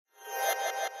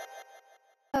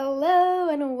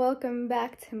and welcome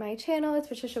back to my channel. It's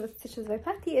Patricia with Stitches by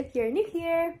Patty if you're new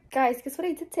here. Guys, guess what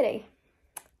I did today?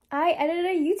 I edited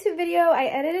a YouTube video. I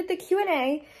edited the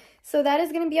Q&A, so that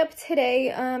is going to be up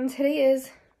today. Today is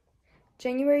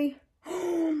January.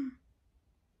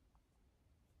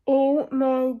 Oh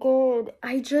my god,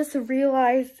 I just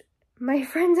realized my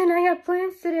friends and I have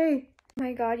plans today. Oh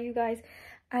my god, you guys,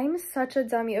 I'm such a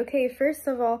dummy. Okay, first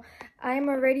of all, I'm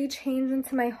already changed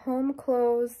into my home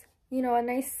clothes. You know, a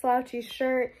nice slouchy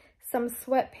shirt, some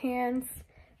sweatpants,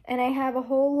 and I have a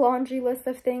whole laundry list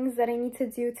of things that I need to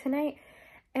do tonight.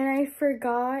 And I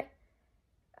forgot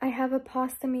I have a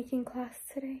pasta making class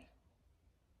today.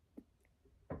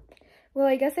 Well,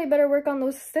 I guess I better work on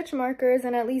those stitch markers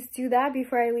and at least do that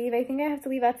before I leave. I think I have to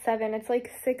leave at 7. It's like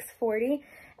 6:40,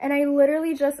 and I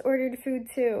literally just ordered food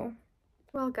too.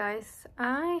 Well, guys,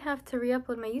 I have to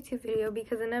re-upload my YouTube video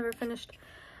because I never finished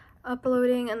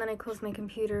uploading, and then I closed my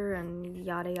computer and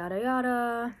yada yada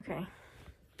yada. Okay.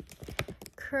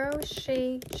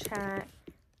 Crochet chat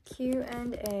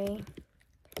Q&A.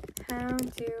 How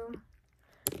do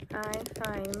I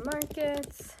find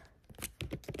markets?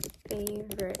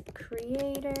 Favorite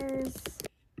creators?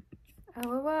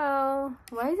 LOL.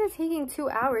 Why is it taking 2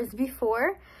 hours?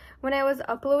 Before, when I was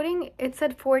uploading, it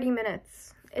said 40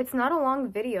 minutes. It's not a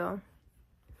long video.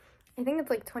 I think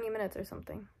it's like 20 minutes or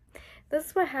something. This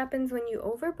is what happens when you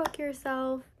overbook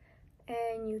yourself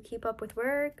and you keep up with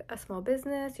work, a small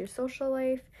business, your social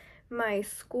life. My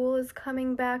school is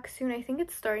coming back soon. I think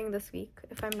it's starting this week,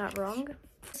 if I'm not wrong.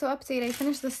 So update, I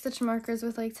finished the stitch markers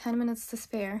with like 10 minutes to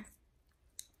spare.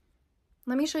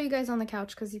 Let me show you guys on the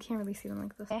couch because you can't really see them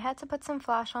like this. I had to put some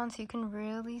flash on so you can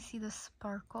really see the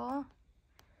sparkle.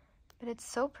 But it's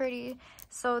so pretty.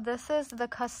 So this is the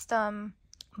custom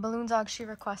balloon dog she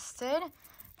requested.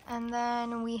 And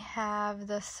then we have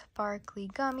the sparkly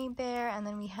gummy bear, and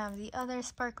then we have the other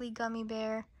sparkly gummy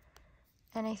bear.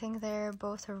 And I think they're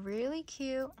both really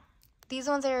cute. These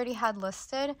ones I already had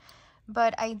listed,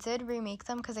 but I did remake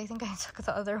them because I think I took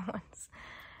the other ones.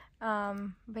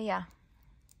 But yeah,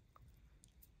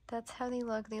 that's how they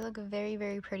look. They look very,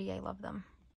 very pretty. I love them.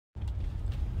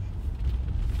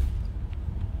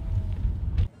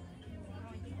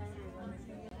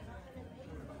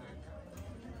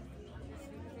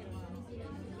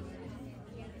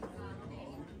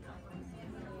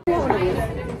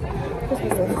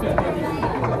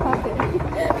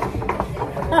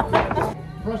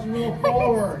 Press and roll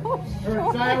forward.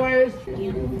 Turn sideways. Do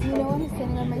you know I'm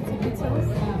standing on my tippy toes?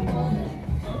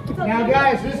 Now,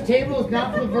 guys, this table is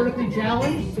not for the vertically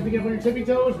challenged. So if you get on your tippy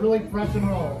toes, really press and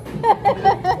roll. I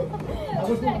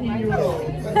was looking at you at all.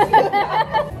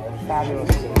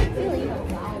 Fabulous.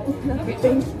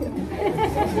 Thank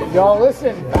you. Y'all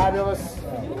listen, fabulous.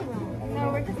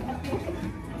 No, we're just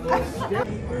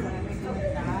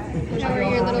how are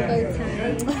your little bow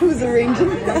tie? I was arranging.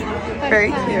 Very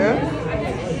cute.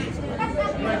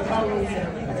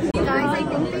 You guys, I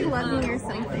think they love me or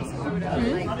something.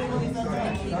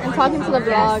 I'm talking to the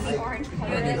vlog.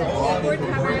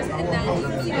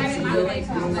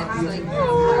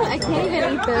 I can't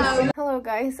even eat this. Hello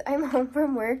guys, I'm home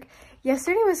from work.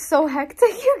 Yesterday was so hectic,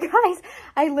 you guys.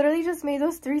 I literally just made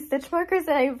those 3 stitch markers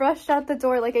and I rushed out the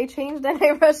door. Like I changed and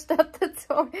I rushed out the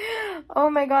door. Oh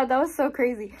my god, that was so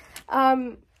crazy.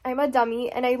 I'm a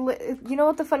dummy, and you know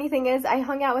what the funny thing is? I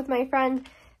hung out with my friend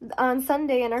on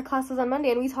Sunday and our class was on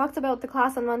Monday, and we talked about the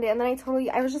class on Monday, and then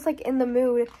I was just like in the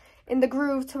mood, in the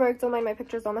groove to work. Don't mind my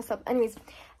pictures, all messed up. Anyways,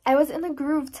 I was in the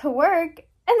groove to work,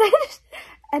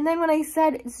 and then when I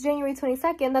said it's January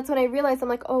 22nd, that's when I realized, I'm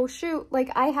like, oh shoot,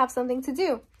 like I have something to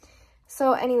do.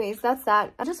 So anyways, that's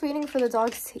that. I'm just waiting for the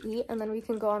dogs to eat, and then we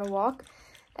can go on a walk.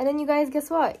 And then you guys, guess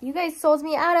what? You guys sold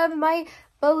me out of my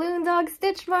balloon dog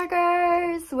stitch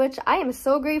markers, which I am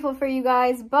so grateful for, you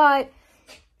guys, but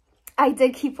I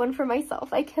did keep one for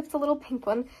myself. I kept a little pink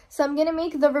one. So I'm gonna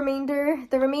make the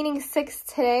remaining 6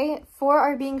 today. 4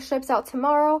 are being shipped out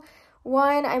tomorrow.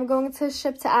 1 I'm going to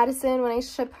ship to Addison when I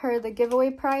ship her the giveaway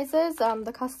prizes,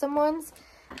 the custom ones.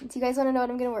 Do you guys want to know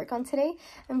what I'm gonna work on today?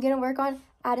 I'm gonna work on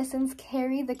Addison's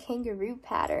Carry the Kangaroo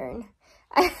pattern.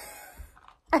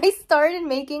 I started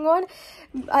making one.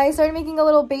 I started making a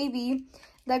little baby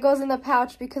that goes in the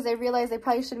pouch because I realized I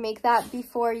probably should make that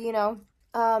before, you know,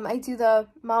 I do the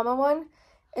mama one.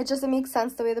 It just makes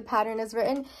sense the way the pattern is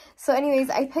written. So anyways,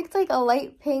 I picked like a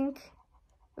light pink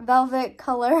velvet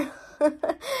color.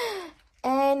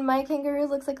 And my kangaroo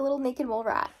looks like a little naked mole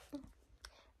rat.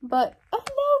 But, oh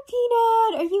no,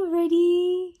 Peanut! Are you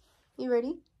ready? You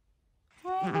ready?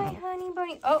 Hi, my honey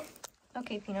bunny. Oh,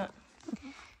 okay, Peanut.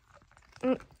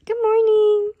 Good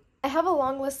morning. I have a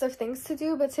long list of things to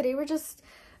do, but today we're just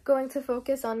going to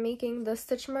focus on making the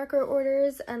stitch marker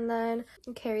orders and then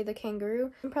carry the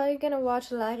kangaroo. I'm probably gonna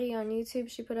watch Larry on YouTube.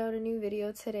 She put out a new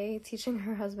video today teaching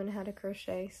her husband how to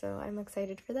crochet, so I'm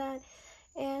excited for that.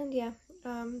 And yeah,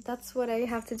 that's what I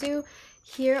have to do.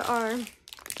 Here are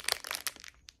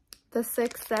the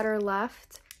 6 that are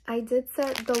left. I did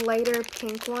set the lighter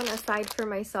pink one aside for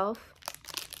myself,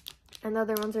 and the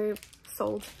other ones are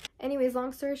sold. Anyways,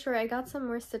 long story short, I got some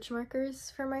more stitch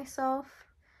markers for myself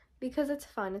because it's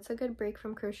fun. It's a good break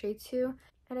from crochet too.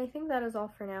 And I think that is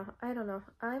all for now. I don't know.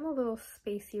 I'm a little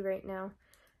spacey right now.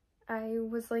 I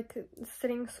was like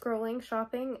sitting scrolling,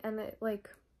 shopping, and it like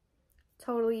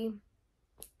totally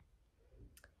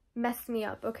messed me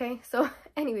up, okay? So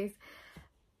anyways,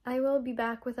 I will be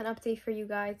back with an update for you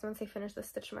guys once I finish the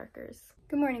stitch markers.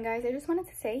 Good morning, guys. I just wanted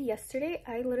to say yesterday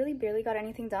I literally barely got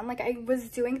anything done. Like, I was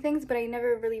doing things, but I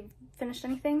never really finished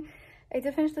anything. I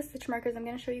did finish the stitch markers. I'm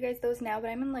going to show you guys those now, but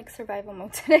I'm in like survival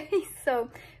mode today, so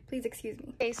please excuse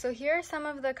me. Okay, so here are some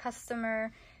of the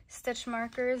customer stitch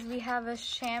markers. We have a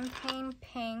champagne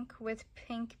pink with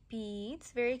pink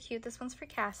beads. Very cute. This one's for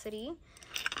Cassidy.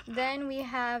 Then we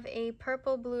have a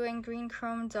purple, blue, and green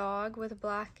chrome dog with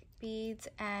black beads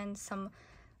and some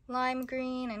lime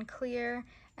green and clear,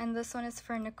 and this one is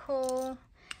for Nicole.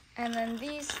 And then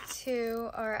these two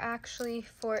are actually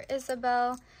for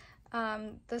Isabel.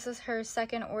 This is her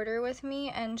second order with me,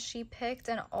 and she picked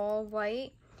an all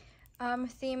white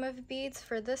theme of beads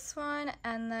for this one.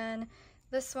 And then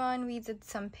this one we did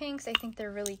some pinks. I think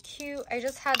they're really cute. I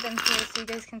just had them here so you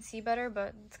guys can see better,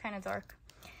 but it's kind of dark.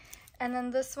 And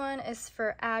then this one is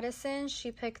for Addison.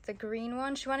 She picked the green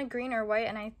one. She wanted green or white,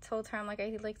 and I told her, I'm like,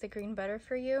 I like the green better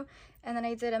for you. And then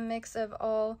I did a mix of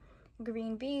all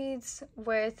green beads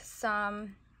with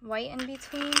some white in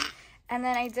between. And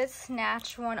then I did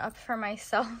snatch one up for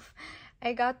myself.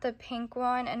 I got the pink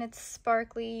one, and it's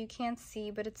sparkly. You can't see,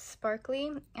 but it's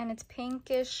sparkly, and it's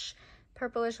pinkish,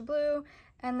 purplish blue.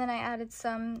 And then I added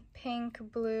some pink,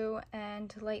 blue,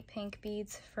 and light pink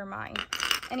beads for mine.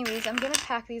 Anyways, I'm gonna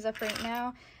pack these up right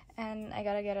now, and I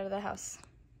gotta get out of the house.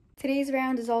 Today's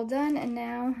round is all done, and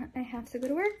now I have to go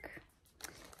to work.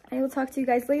 I will talk to you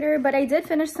guys later, but I did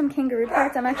finish some kangaroo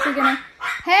parts. I'm actually gonna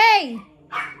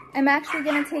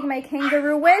take my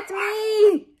kangaroo with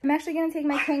me. I'm actually gonna take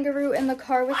my kangaroo in the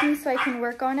car with me so I can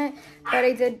work on it, but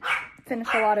I did finish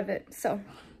a lot of it, so.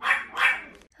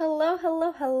 Hello,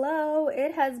 hello, hello.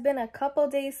 It has been a couple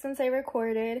days since I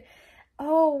recorded.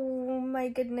 Oh my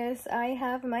goodness, I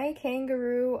have my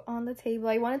kangaroo on the table.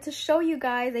 I wanted to show you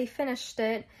guys. I finished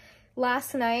it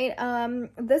last night.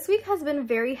 This week has been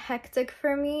very hectic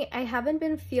for me. I haven't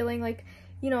been feeling like,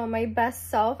 you know, my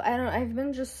best self. I've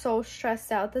been just so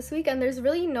stressed out this week, and there's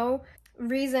really no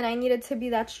reason I needed to be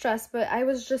that stressed, but I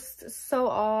was just so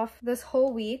off this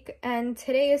whole week. And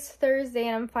today is Thursday,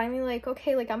 and I'm finally like,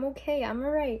 okay, like I'm okay, I'm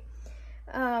all right.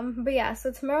 But yeah,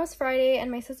 so tomorrow's Friday,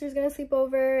 and my sister's gonna sleep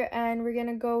over, and we're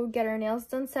gonna go get our nails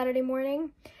done Saturday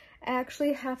morning. I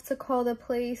actually have to call the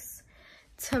place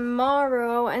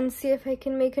tomorrow and see if I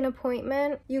can make an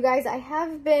appointment. You guys, I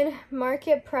have been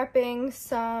market prepping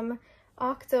some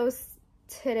octos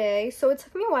today, so it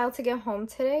took me a while to get home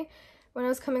today when I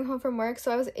was coming home from work.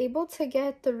 So I was able to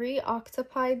get 3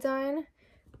 octopi done,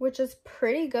 which is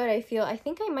pretty good. I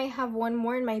think I might have one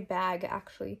more in my bag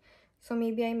actually. So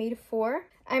maybe I made 4.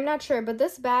 I'm not sure, but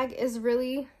this bag is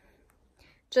really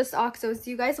just octos. Do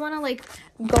you guys want to like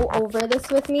go over this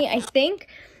with me? I think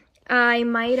I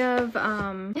might have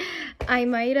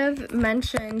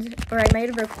mentioned, or I might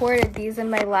have recorded these in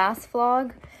my last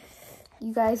vlog.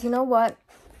 You guys, you know what?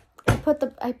 I put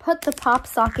the pop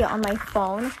socket on my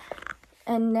phone,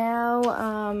 and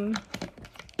now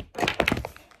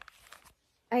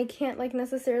I can't like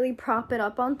necessarily prop it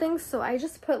up on things, so I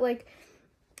just put like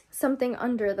something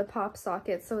under the pop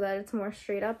socket so that it's more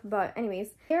straight up. But anyways,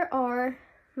 here are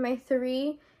my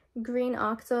 3 green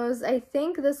octos. I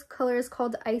think this color is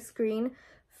called Ice Green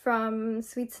from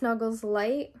Sweet Snuggles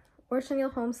Light or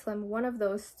Chenille Home Slim, one of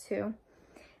those two.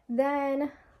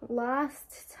 Then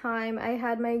last time I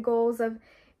had my goals of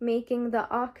making the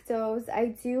octos.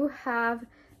 I do have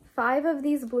 5 of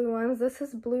these blue ones. This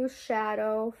is Blue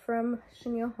Shadow from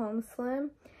Chenille Home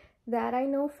Slim. That I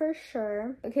know for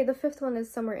sure. Okay, the 5th one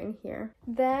is somewhere in here.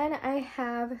 Then I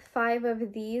have 5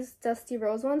 of these Dusty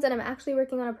Rose ones, and I'm actually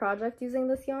working on a project using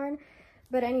this yarn.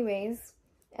 But anyways,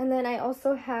 and then I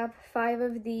also have 5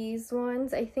 of these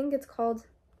ones. I think it's called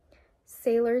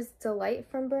Sailor's Delight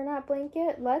from Bernat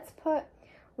Blanket. Let's put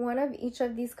one of each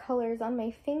of these colors on my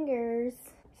fingers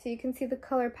so you can see the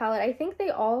color palette. I think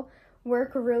they all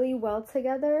work really well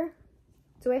together.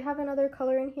 Do I have another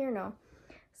color in here? No.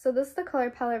 So this is the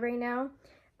color palette right now.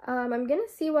 I'm gonna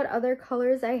see what other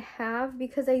colors I have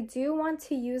because I do want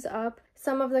to use up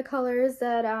some of the colors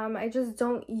that I just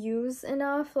don't use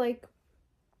enough. Like,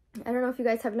 I don't know if you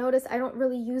guys have noticed, I don't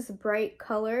really use bright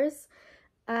colors.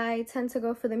 I tend to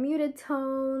go for the muted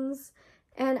tones,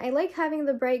 and I like having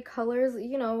the bright colors,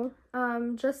 you know,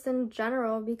 just in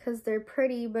general because they're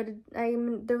pretty, but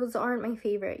those aren't my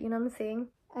favorite, you know what I'm saying?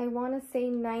 I want to say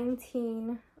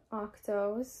 19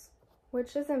 octos,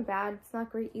 which isn't bad, it's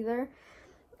not great either.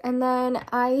 And then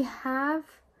I have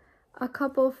a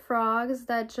couple frogs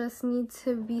that just need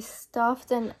to be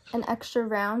stuffed and an extra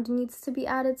round needs to be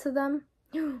added to them.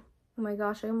 Oh my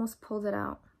gosh, I almost pulled it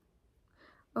out.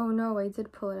 Oh no, I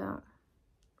did pull it out.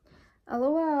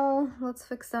 LOL, let's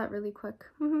fix that really quick.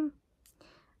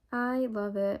 I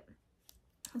love it.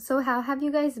 So how have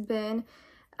you guys been?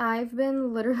 I've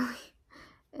been literally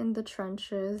in the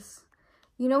trenches.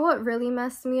 You know what really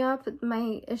messed me up?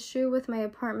 My issue with my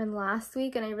apartment last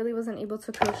week, and I really wasn't able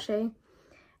to crochet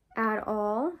at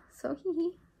all. So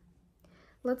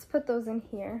let's put those in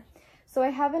here. So I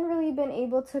haven't really been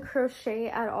able to crochet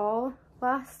at all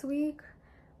last week.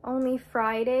 Only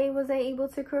Friday was I able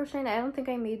to crochet, and I don't think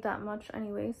I made that much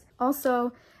anyways.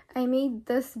 Also, I made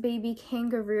this baby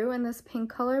kangaroo in this pink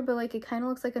color, but like it kind of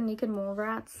looks like a naked mole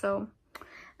rat, so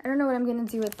I don't know what I'm gonna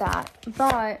do with that.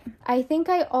 But I think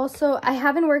I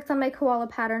haven't worked on my koala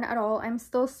pattern at all. I'm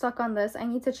still stuck on this. I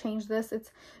need to change this.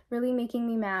 It's really making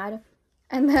me mad.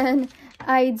 And then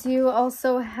I do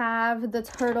also have the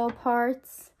turtle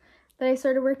parts that I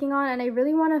started working on, and I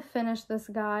really want to finish this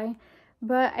guy,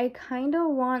 but I kind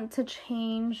of want to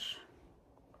change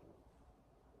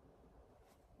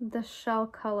the shell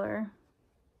color.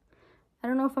 I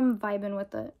don't know if I'm vibing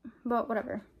with it, but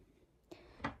whatever.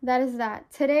 That is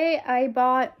that. Today I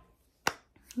bought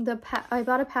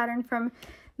a pattern from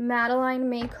Madeline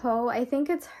Mayco. I think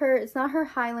it's not her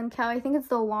Highland cow. I think it's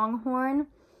the Longhorn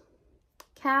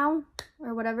cow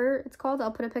or whatever it's called.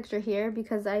 I'll put a picture here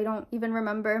because I don't even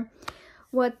remember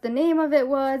what the name of it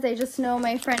was. I just know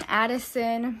my friend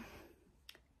Addison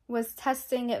was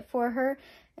testing it for her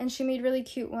and she made really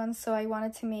cute ones, so I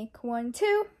wanted to make one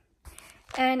too.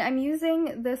 And I'm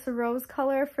using this rose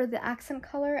color for the accent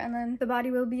color, and then the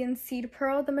body will be in seed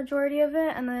pearl, the majority of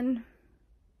it, and then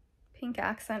pink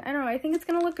accent. I don't know, I think it's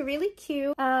gonna look really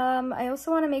cute. I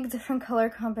also want to make different color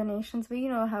combinations, but you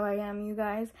know how I am, you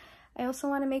guys. I also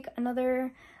want to make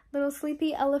another little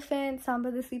sleepy elephant,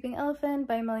 Samba the Sleeping Elephant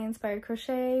by Melly Inspired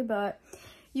Crochet, but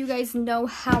you guys know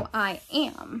how I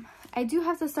am. I do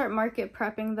have to start market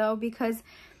prepping though, because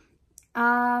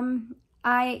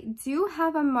I do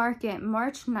have a market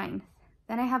March 9th.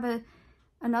 Then I have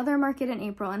another market in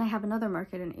April, and I have another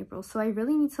market in April. So I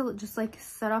really need to just like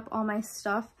set up all my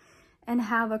stuff and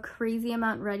have a crazy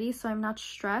amount ready so I'm not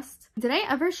stressed. Did I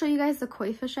ever show you guys the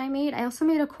koi fish I made? I also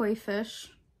made a koi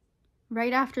fish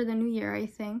right after the new year, I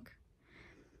think.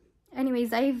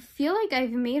 Anyways, I feel like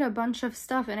I've made a bunch of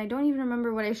stuff and I don't even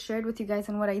remember what I shared with you guys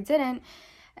and what I didn't.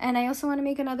 And I also want to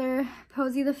make another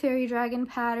Posy the Fairy Dragon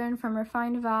pattern from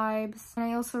Refined Vibes. And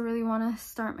I also really want to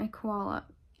start my koala.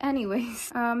 Anyways,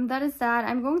 that is that.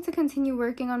 I'm going to continue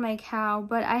working on my cow,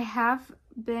 but I have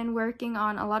been working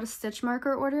on a lot of stitch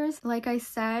marker orders. Like I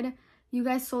said, you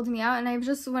guys sold me out, and I've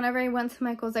just, whenever I went to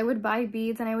Michael's, I would buy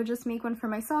beads and I would just make one for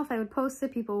myself. I would post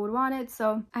it, people would want it.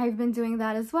 So I've been doing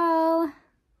that as well,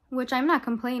 which I'm not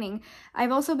complaining.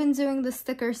 I've also been doing the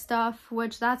sticker stuff,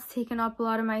 which that's taken up a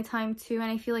lot of my time too.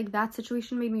 And I feel like that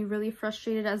situation made me really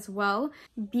frustrated as well,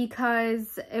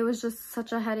 because it was just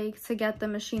such a headache to get the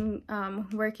machine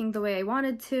working the way I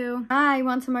wanted to. I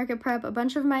want to market prep a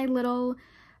bunch of my little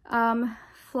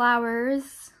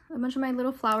flowers, a bunch of my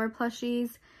little flower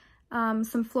plushies,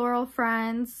 some floral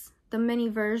friends, the mini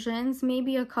versions,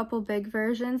 maybe a couple big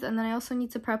versions. And then I also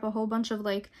need to prep a whole bunch of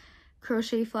like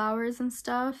crochet flowers and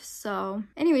stuff. So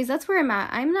anyways, that's where I'm at.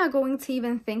 I'm not going to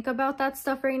even think about that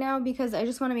stuff right now because I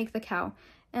just want to make the cow,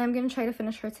 and I'm going to try to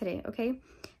finish her today. Okay,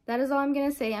 that is all I'm going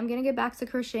to say. I'm going to get back to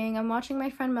crocheting. I'm watching my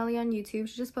friend Melly on YouTube.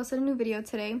 She just posted a new video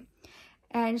today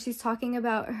and she's talking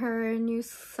about her new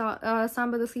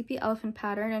Samba the Sleepy Elephant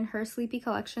pattern and her sleepy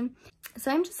collection.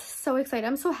 So I'm just so excited.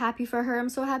 I'm so happy for her. I'm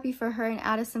so happy for her and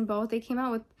Addison both. They came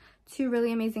out with two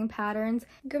really amazing patterns.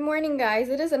 Good morning, guys.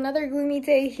 It is another gloomy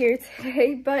day here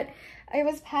today, but I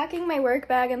was packing my work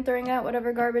bag and throwing out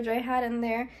whatever garbage I had in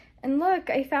there, and look,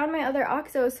 I found my other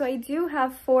octos. So I do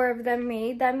have 4 of them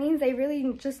made. That means I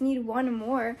really just need 1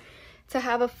 more to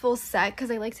have a full set,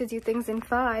 because I like to do things in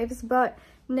 5s. But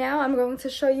now I'm going to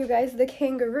show you guys the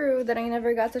kangaroo that I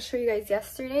never got to show you guys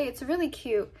yesterday. It's really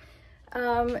cute.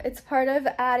 It's part of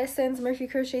Addison's Murphy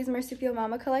Crochet's Marsupial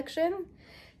Mama collection.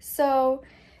 So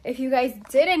if you guys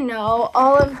didn't know,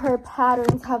 all of her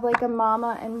patterns have like a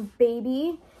mama and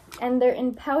baby, and they're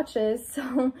in pouches.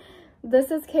 So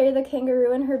this is Carrie the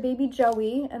kangaroo and her baby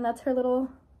Joey, and that's her little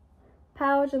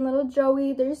pouch and little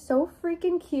Joey. They're so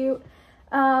freaking cute.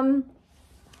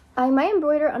 I might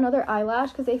embroider another eyelash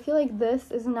because I feel like this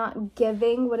is not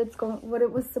giving what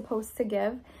it was supposed to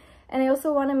give. And I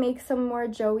also want to make some more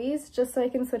Joeys just so I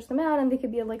can switch them out and they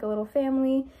could be like a little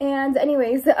family. And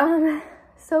anyways,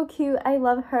 so cute. I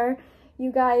love her.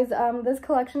 You guys, this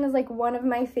collection is like one of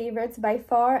my favorites by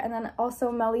far. And then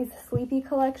also Melly's Sleepy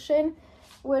collection,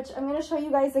 which I'm going to show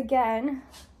you guys again.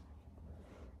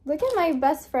 Look at my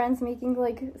best friends making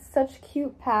like such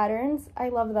cute patterns. I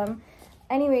love them.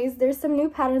 Anyways, there's some new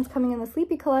patterns coming in the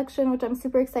Sleepy collection, which I'm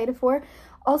super excited for.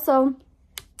 Also,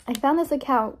 I found this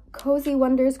account, Cozy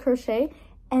Wonders Crochet,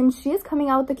 and she is coming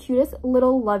out with the cutest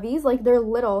little loveys. Like, they're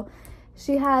little.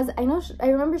 She has, I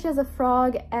remember she has a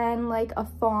frog and like a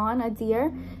fawn, a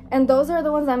deer, and those are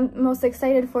the ones I'm most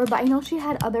excited for, but I know she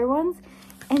had other ones,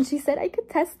 and she said I could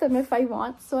test them if I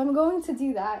want, so I'm going to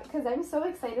do that because I'm so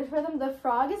excited for them. The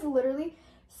frog is literally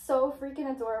so freaking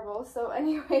adorable. So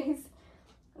anyways,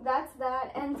 that's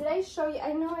that. And did I show you,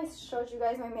 I know I showed you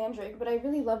guys my mandrake, but I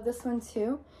really love this one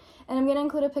too. And I'm gonna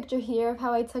include a picture here of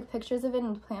how I took pictures of it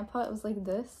in the plant pot. It was like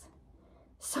this.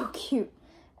 So cute.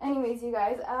 Anyways, you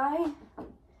guys, I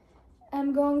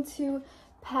am going to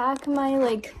pack my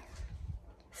like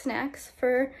snacks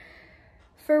for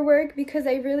work because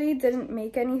I really didn't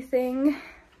make anything,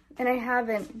 and I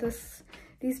haven't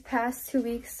these past 2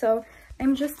 weeks, so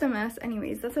I'm just a mess.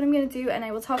 Anyways, that's what I'm gonna do, and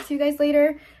I will talk to you guys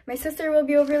later. My sister will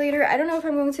be over later. I don't know if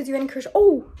I'm going to do any crochet.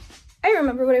 Oh, I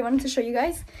remember what I wanted to show you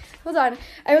guys. Hold on.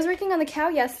 I was working on the cow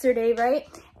yesterday, right?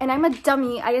 And I'm a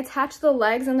dummy. I attached the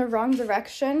legs in the wrong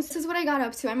direction. This is what I got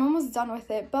up to. I'm almost done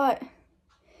with it, but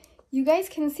you guys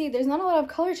can see there's not a lot of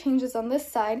color changes on this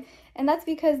side, and that's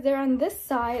because they're on this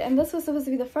side, and this was supposed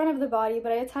to be the front of the body,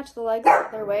 but I attached the legs the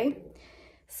other way.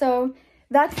 So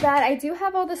that's that. I do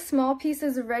have all the small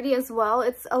pieces ready as well.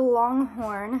 It's a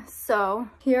longhorn, so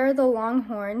here are the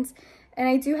longhorns, and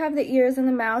I do have the ears and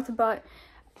the mouth, but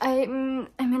I'm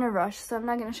in a rush, so I'm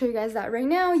not going to show you guys that right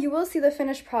now. You will see the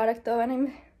finished product though,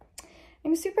 and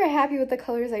I'm super happy with the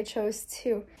colors I chose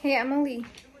too. Hey Emily.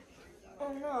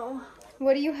 Oh no.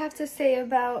 What do you have to say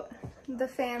about the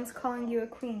fans calling you a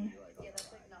queen?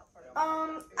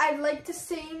 I'd like to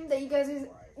say that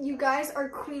you guys are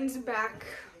queens back.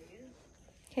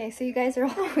 Okay, so you guys are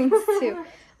all queens too.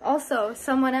 Also,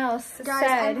 someone else Guys,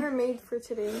 said, I'm her maid for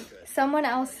today. Someone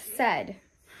else said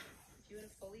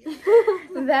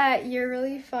that you're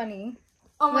really funny.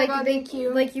 Oh my god, thank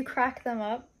you. Like you crack them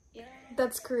up.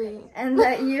 That's great. And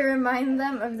that you remind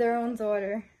them of their own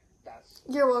daughter.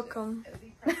 You're welcome.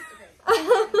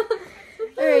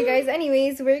 Alright guys,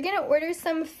 anyways, we're gonna order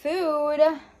some food.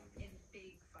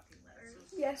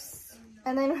 Yes.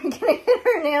 And then we're gonna get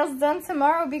our nails done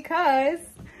tomorrow because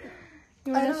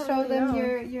you wanna show them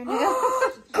your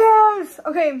nails. Guys!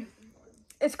 Okay,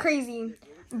 it's crazy.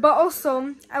 But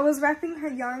also, I was wrapping her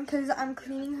yarn because I'm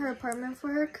cleaning her apartment for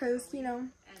her because, you know,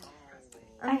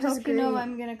 I hope you know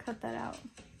I'm gonna cut that out.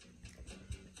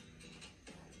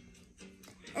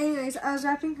 Anyways, I was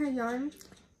wrapping her yarn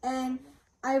and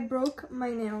I broke my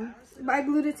nail. But I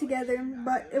glued it together,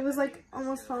 but it was like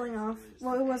almost falling off.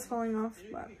 Well, it was falling off,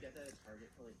 but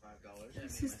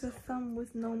this is the thumb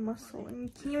with no muscle. And you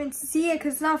can't even see it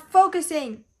because it's not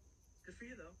focusing. Good for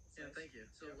you though. Yeah, thank you.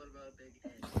 So what about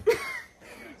a big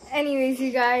Anyways,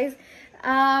 you guys,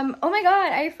 oh my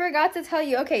god, I forgot to tell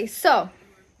you. Okay, so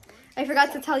I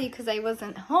forgot to tell you because I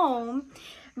wasn't home,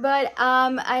 but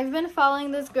I've been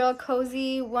following this girl,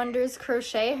 Cozy Wonders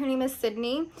Crochet. Her name is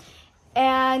Sydney,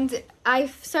 and I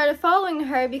started following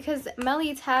her because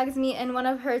Melly tags me in one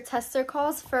of her tester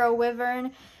calls for a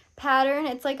wyvern pattern.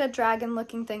 It's like a dragon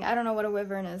looking thing. I don't know what a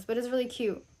wyvern is, but it's really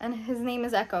cute, and his name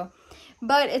is Echo.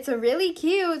 But it's a really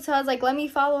cute, so I was like, let me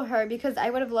follow her because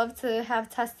I would have loved to have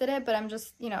tested it, but I'm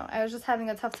just, you know, I was just having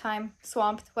a tough time,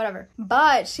 swamped, whatever.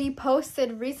 But she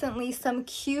posted recently some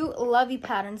cute lovey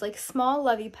patterns, like small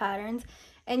lovey patterns,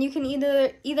 and you can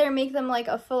either make them like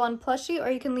a full-on plushie or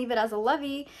you can leave it as a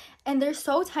lovey, and they're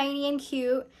so tiny and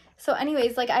cute. So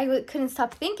anyways, like I couldn't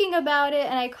stop thinking about it,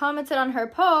 and I commented on her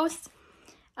post.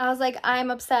 I was like,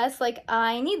 I'm obsessed, like,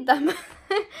 I need them.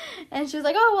 And she was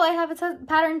like, oh, well, I have a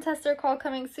pattern tester call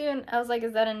coming soon. I was like,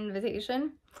 is that an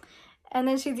invitation? And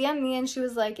then she DM'd me and she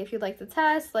was like, if you'd like to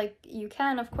test, like, you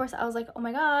can, of course. I was like, oh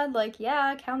my god, like,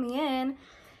 yeah, count me in.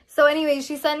 So anyway,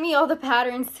 she sent me all the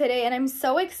patterns today, and I'm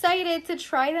so excited to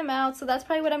try them out. So that's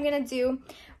probably what I'm going to do.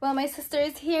 Well, my sister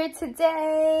is here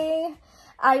today.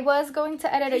 I was going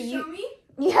to edit Show me?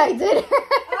 Yeah, I did.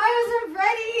 I wasn't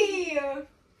ready.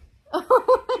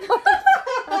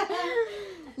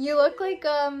 You look like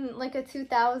a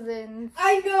 2000s.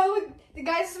 I know.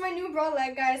 Guys, this is my new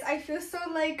bralette, guys. I feel so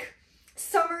like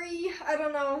summery. I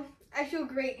don't know. I feel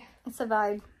great. It's a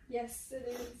vibe. Yes, it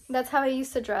is. That's how I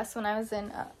used to dress when I was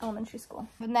in elementary school.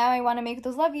 But now I want to make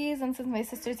those lovies, and since my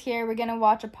sister's here, we're gonna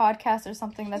watch a podcast or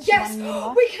something that she wanted me to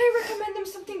watch. Wait, can I recommend them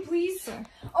something, please? Sure.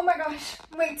 Oh my gosh.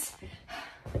 Wait.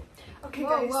 Okay,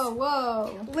 guys.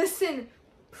 Whoa. Listen,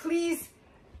 please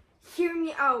hear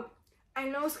me out. I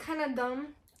know it's kind of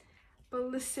dumb, but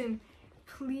listen.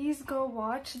 Please go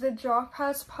watch the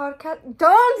Dropouts podcast.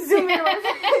 Don't zoom in on my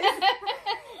face.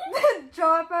 The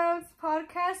Dropouts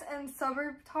podcast and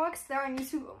Suburb Talks. They're on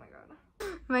YouTube. Oh my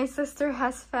god. My sister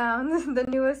has found the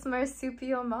newest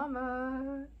marsupial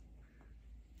mama.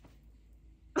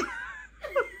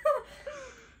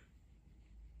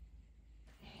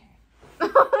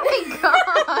 Oh my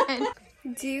god.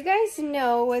 Do you guys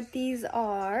know what these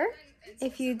are?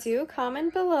 If you do,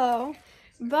 comment below.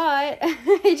 But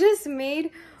I just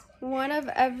made one of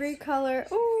every color.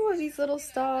 Oh, these little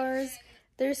stars.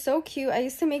 They're so cute. I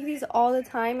used to make these all the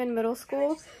time in middle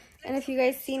school. And if you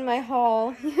guys seen my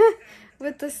haul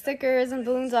with the stickers and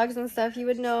balloon dogs and stuff, you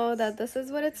would know that this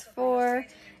is what it's for.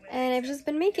 And I've just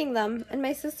been making them. And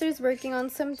my sister's working on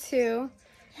some too.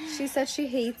 She said she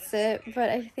hates it,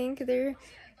 but I think they're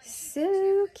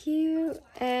so cute.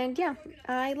 And yeah,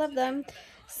 I love them.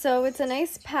 So it's a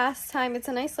nice pastime. It's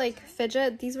a nice like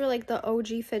fidget. These were like the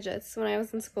OG fidgets when I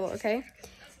was in school, okay?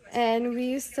 And we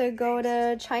used to go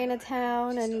to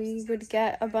Chinatown and we would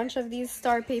get a bunch of these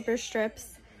star paper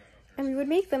strips and we would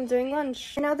make them during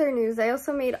lunch. In other news, I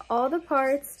also made all the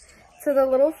parts to the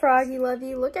little froggy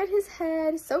lovey. Look at his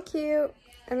head, so cute.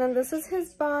 And then this is his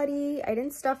body. I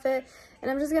didn't stuff it.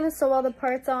 And I'm just gonna sew all the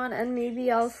parts on and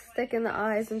maybe I'll stick in the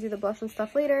eyes and do the blush and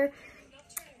stuff later.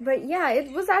 But yeah,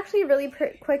 it was actually really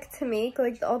quick to make.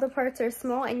 Like all the parts are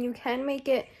small and you can make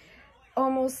it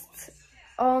almost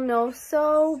all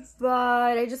no-sew,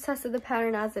 but I just tested the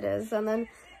pattern as it is. And then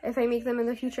if I make them in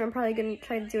the future, I'm probably gonna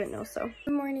try to do it no-sew.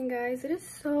 Good morning, guys. It is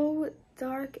so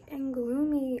dark and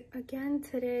gloomy again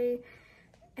today.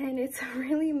 And it's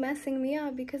really messing me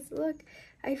up because look,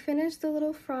 I finished the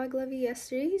little frog lovey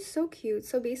yesterday. He's so cute.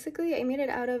 So basically, I made it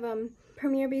out of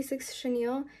Premier Basics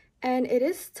Chenille. And it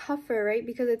is tougher, right?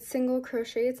 Because it's single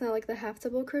crochet. It's not like the half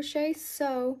double crochet.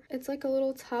 So it's like a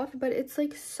little tough, but it's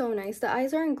like so nice. The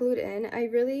eyes aren't glued in.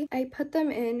 I put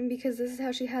them in because this is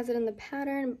how she has it in the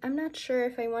pattern. I'm not sure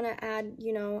if I want to add,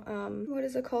 you know, what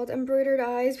is it called? Embroidered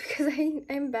eyes because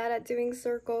I'm bad at doing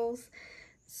circles.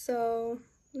 So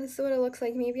this is what it looks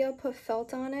like. Maybe I'll put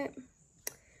felt on it.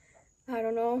 I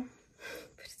don't know,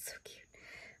 but it's so cute.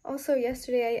 Also,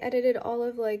 yesterday I edited all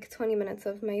of like 20 minutes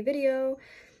of my video.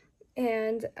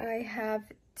 And I have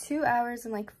 2 hours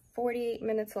and like 48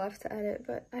 minutes left to edit,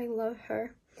 but I love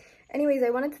her. Anyways, I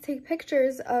wanted to take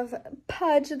pictures of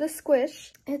Pudge the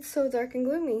squish. It's so dark and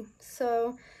gloomy,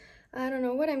 so I don't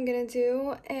know what I'm gonna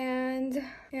do. And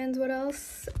what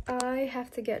else? I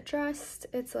have to get dressed.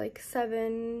 It's like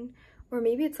 7 or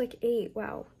maybe it's like 8.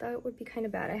 Wow, that would be kind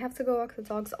of bad. I have to go walk the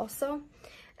dogs also.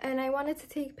 And I wanted to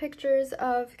take pictures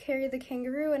of Carrie the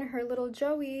kangaroo and her little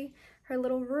Joey, her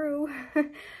little Roo.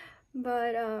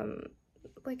 But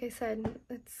like I said,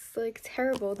 it's like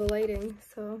terrible, the lighting,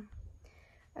 so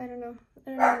I don't know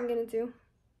what I'm gonna do.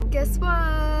 Guess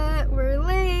what? We're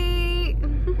late.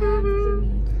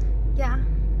 Yeah,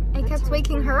 I kept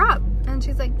waking her up and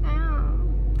she's like, ow.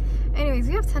 Anyways,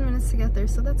 we have 10 minutes to get there,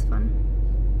 so that's fun.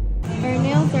 Our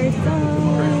nails are done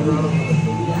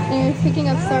and we're picking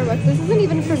up Starbucks. This isn't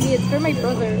even for me, it's for my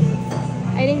brother.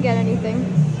 I didn't get anything.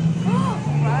 Wow.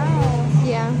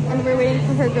 Yeah, and we're waiting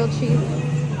for her grilled cheese.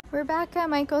 We're back at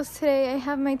Michael's today. I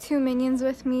have my 2 minions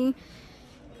with me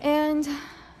and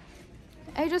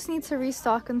I just need to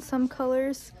restock on some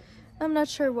colors. I'm not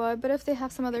sure what, but if they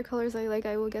have some other colors I like,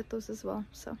 I will get those as well.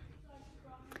 So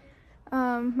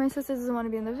my sister doesn't want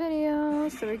to be in the video,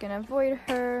 so we're gonna avoid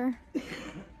her.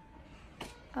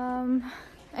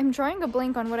 I'm drawing a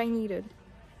blank on what I needed.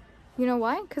 You know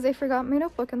why? Because I forgot my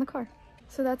notebook in the car.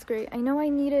 So that's great. I know I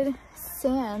needed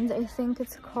sand, I think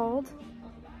it's called.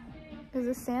 Is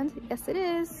this sand? Yes, it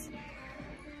is.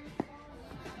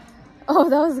 Oh,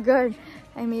 that was good.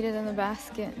 I made it in the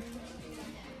basket.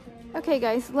 Okay,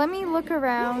 guys, let me look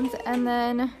around and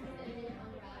then...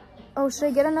 Oh, should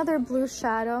I get another blue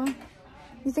shadow?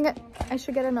 You think I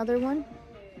should get another one?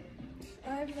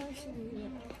 I've never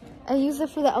seen it. I use it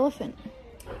for the elephant.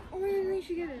 Oh, maybe you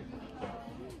should get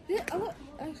it.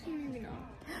 Actually, maybe not.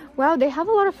 Wow, they have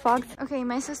a lot of frogs. Okay,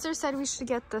 my sister said we should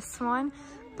get this one,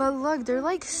 But look, they're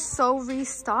like so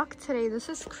restocked today. This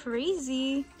is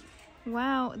crazy.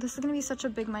 Wow, this is gonna be such a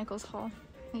big Michael's haul,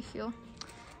 I feel.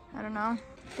 I don't know.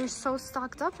 They're so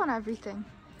stocked up on everything.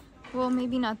 Well,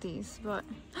 maybe not these, but...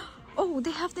 Oh,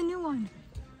 they have the new one.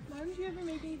 Why don't you ever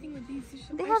make anything with these?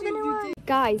 They have the new one.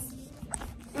 Guys,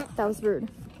 that was rude.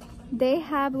 They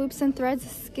have loops and threads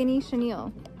skinny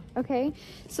chenille. Okay,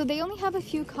 so they only have a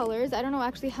few colors. I don't know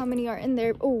actually how many are in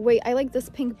there. Oh, wait, I like this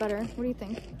pink better. What do you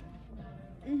think?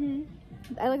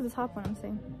 I like the top one, I'm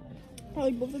saying. I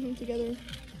like both of them together.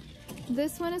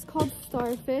 This one is called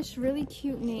Starfish. Really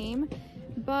cute name.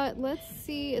 But let's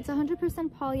see, it's 100%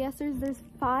 polyesters. There's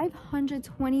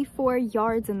 524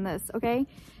 yards in this, okay?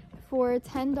 For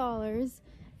 $10.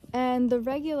 And the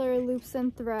regular loops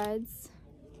and threads,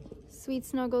 Sweet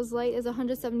Snuggles Light, is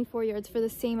 174 yards for the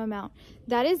same amount.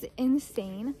 That is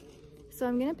insane. So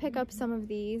I'm gonna pick up some of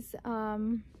these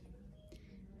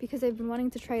because I've been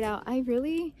wanting to try it out.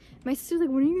 My sister's like,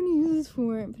 what are you gonna use this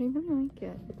for? But I really like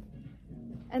it.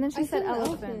 And then she said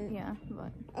elephant. Yeah,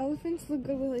 but elephants look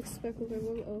good with like speckles. I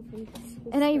love elephants.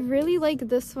 And I really like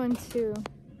this one too.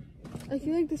 I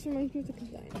feel like this reminds me of like a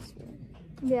dinosaur.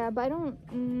 Yeah, but I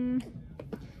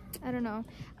don't know.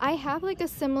 I have like a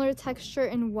similar texture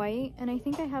in white, and I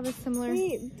think I have a similar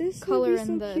color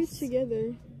in this. Cute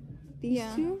together. These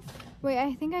two? Wait,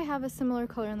 I think I have a similar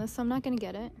color in this, so I'm not gonna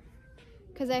get it.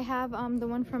 Because I have the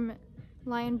one from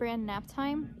Lion Brand Nap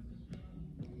Time.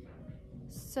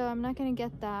 So I'm not gonna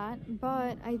get that,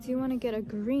 but I do want to get a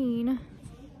green.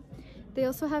 They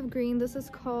also have green. This is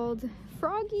called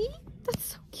Froggy. That's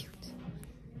so cute.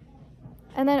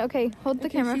 And then, okay, hold the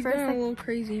camera she's for a going second. a little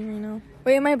crazy right now.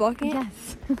 Wait, am I blocking it?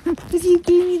 Yes. Because you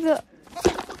gave me the...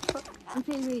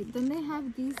 Okay, wait. Then they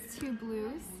have these two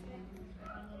blues.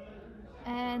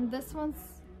 And this one's...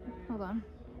 Hold on.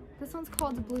 This one's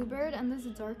called Bluebird, and this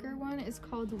darker one is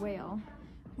called Whale.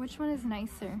 Which one is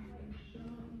nicer?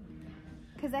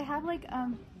 Because I have like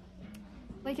an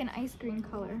ice green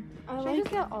color. Should I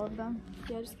just get all of them?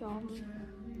 Yeah, just get all of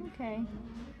them. Okay.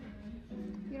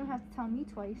 You don't have to tell me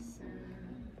twice.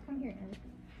 Come here,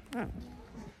 Eric.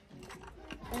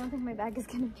 I don't think my bag is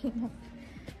gonna be enough.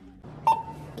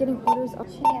 Getting orders up.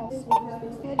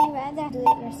 Would you rather do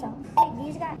it yourself? Like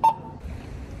these guys.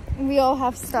 We all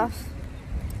have stuff.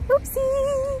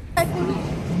 Oopsie!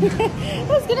 I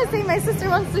was gonna say my sister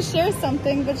wants to share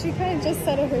something, but she kind of just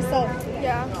said it herself.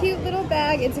 Yeah. Cute little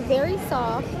bag. It's very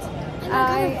soft. And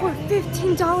I got it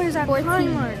for $15 at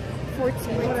Primark.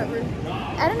 14, whatever.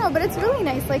 I don't know, but it's really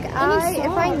nice. Like if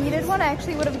I needed one, I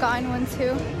actually would have gotten one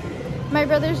too. My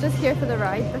brother's just here for the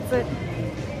ride. That's it.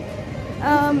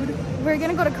 We're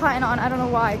gonna go to Cotton On. I don't know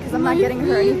why, because I'm not getting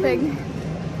her anything.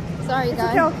 Sorry, guys.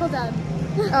 Okay, I'll call Dad.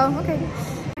 Oh, okay.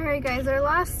 Alright guys, our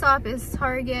last stop is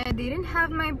Target. They didn't have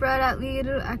my bread at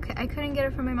Lidl. I couldn't get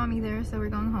it from my mom either, so we're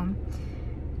going home.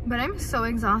 But I'm so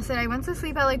exhausted. I went to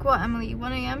sleep at like, what, Emily?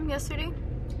 1 a.m. yesterday?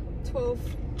 12.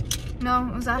 No,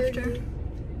 it was after.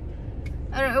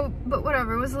 I don't know, but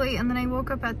whatever, it was late. And then I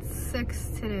woke up at 6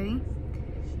 today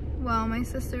while my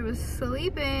sister was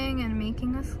sleeping and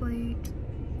making us late.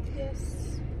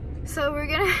 Yes. So we're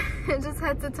gonna just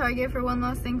head to Target for one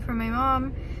last thing for my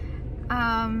mom.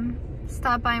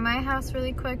 Stop by my house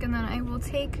really quick, and then I will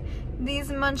take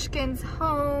these munchkins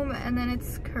home, and then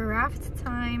it's craft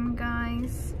time,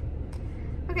 guys.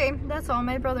 Okay, that's all.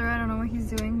 My brother, I don't know what he's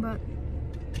doing, but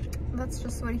that's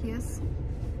just what he is.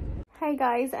 Hi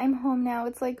guys, I'm home now.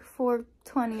 It's like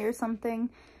 4:20 or something.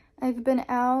 I've been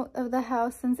out of the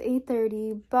house since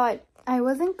 8:30, but I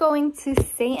wasn't going to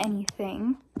say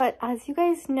anything. But as you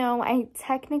guys know, I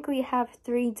technically have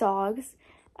 3 dogs.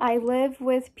 I live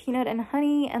with Peanut and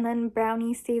Honey, and then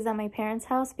Brownie stays at my parents'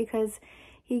 house because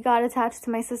he got attached to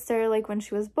my sister like when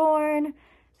she was born.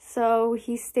 So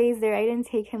he stays there. I didn't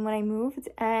take him when I moved,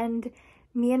 and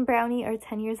me and Brownie are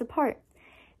 10 years apart.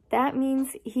 That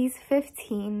means he's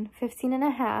 15 and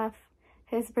a half.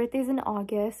 His birthday's in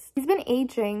August. He's been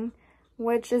aging,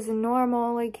 which is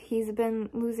normal. Like, he's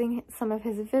been losing some of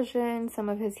his vision, some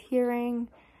of his hearing,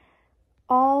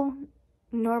 all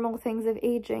normal things of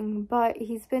aging, but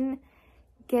he's been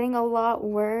getting a lot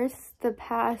worse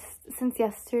since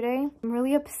yesterday. I'm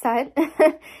really upset.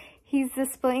 He's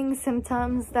displaying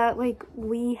symptoms that like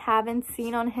we haven't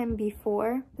seen on him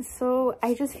before. So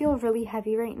I just feel really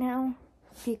heavy right now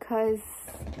because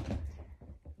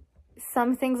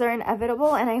some things are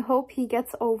inevitable, and I hope he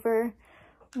gets over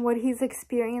what he's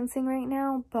experiencing right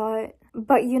now, but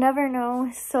you never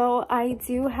know. So I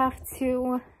do have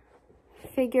to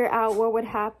figure out what would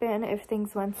happen if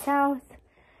things went south.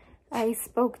 I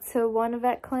spoke to one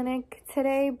vet clinic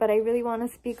today, but I really want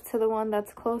to speak to the one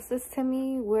that's closest to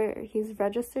me, where he's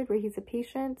registered, where he's a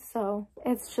patient. So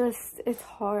it's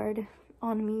hard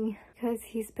on me because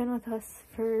he's been with us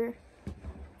for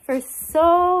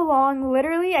so long.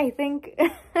 Literally, I think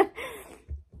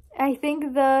I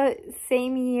think the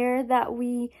same year that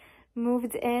we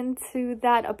moved into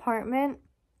that apartment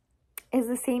is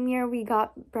the same year we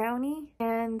got Brownie,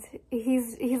 and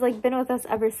he's like been with us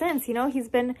ever since, you know. He's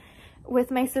been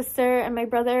with my sister and my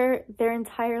brother their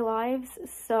entire lives.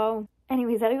 So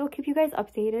anyways, I will keep you guys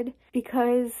updated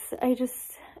because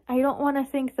I don't want to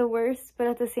think the worst, but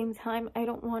at the same time I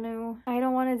don't want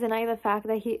to deny the fact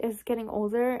that he is getting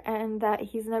older and that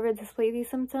he's never displayed these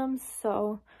symptoms.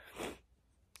 So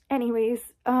anyways,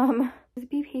 just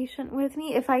be patient with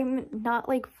me if I'm not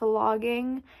like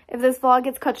vlogging. If this vlog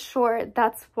gets cut short,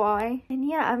 that's why. And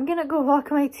yeah, I'm gonna go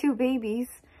walk my 2 babies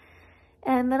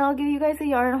and then I'll give you guys a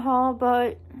yarn haul.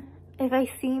 But if I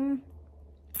seem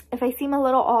a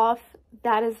little off,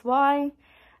 that is why.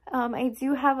 I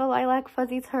do have a lilac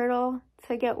fuzzy turtle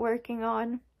to get working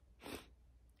on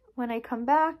when I come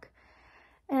back,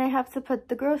 and I have to put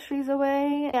the groceries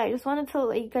away. Yeah, I just wanted to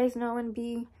let you guys know and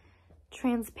be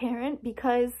transparent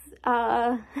because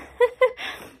I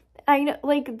know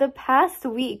like the past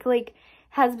week like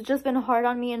has just been hard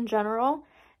on me in general,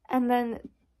 and then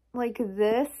like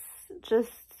this it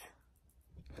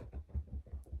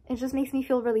just makes me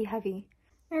feel really heavy.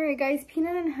 Alright guys,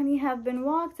 Peanut and Honey have been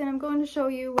walked, and I'm going to show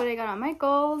you what I got on my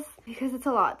goals because it's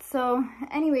a lot. So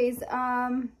anyways,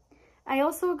 I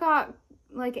also got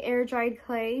like air dried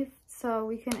clay so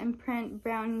we can imprint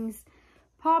Brownie's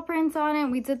paw prints on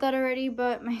it. We did that already,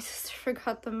 but my sister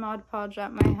forgot the Mod Podge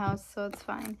at my house, so it's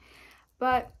fine.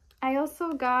 But I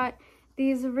also got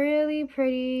these really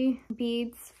pretty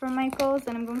beads from Michael's,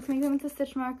 and I'm going to make them into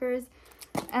stitch markers.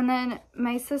 And then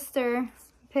my sister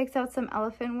picked out some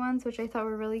elephant ones, which I thought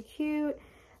were really cute.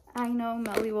 I know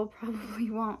Melly will probably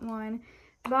want one,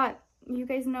 but you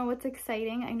guys know what's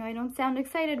exciting. I know I don't sound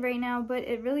excited right now, but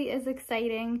it really is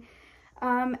exciting.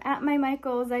 At my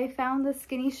Michael's, I found the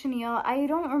skinny chenille. I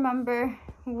don't remember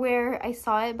where I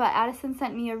saw it, but Addison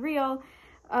sent me a reel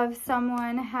of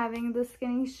someone having the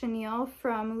skinny chenille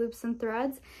from Loops and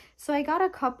Threads. So I got a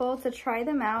couple to try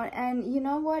them out, and you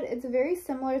know what? It's very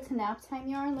similar to nap time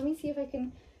yarn. Let me see if I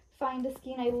can find a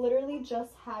skein. I literally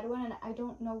just had one and I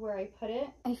don't know where I put it.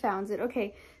 I found it.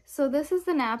 Okay, so this is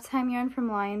the nap time yarn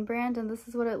from Lion Brand, and this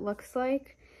is what it looks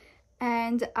like.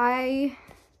 And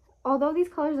although these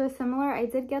colors are similar, I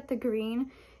did get the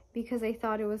green because I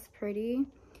thought it was pretty.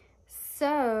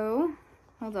 So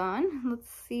hold on, let's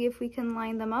see if we can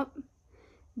line them up.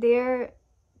 They're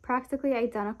practically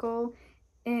identical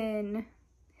in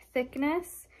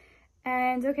thickness.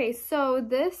 And okay, so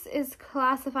this is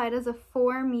classified as a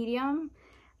 4 medium.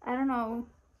 I don't know.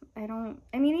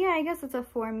 I mean, yeah, I guess it's a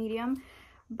 4 medium.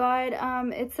 But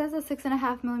it says a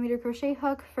 6.5 millimeter crochet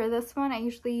hook. For this one, I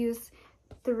usually use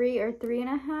 3 or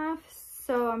 3.5.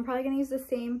 So I'm probably going to use the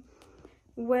same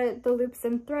with the Loops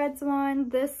and Threads one.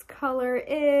 This color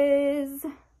is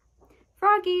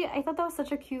Froggy. I thought that was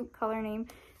such a cute color name.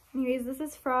 Anyways, this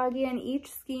is Froggy, and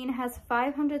each skein has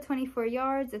 524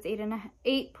 yards. It's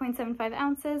 8.75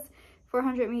 ounces,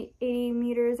 480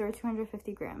 meters, or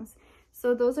 250 grams.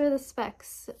 So those are the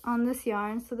specs on this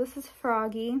yarn. So this is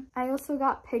Froggy. I also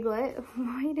got Piglet.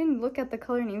 I didn't look at the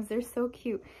color names. They're so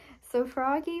cute. So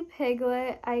Froggy,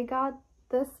 Piglet. I got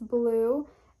this blue,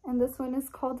 and this one is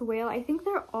called Whale. I think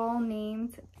they're all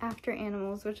named after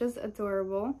animals, which is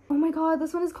adorable. Oh my god,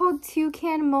 this one is called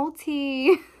Toucan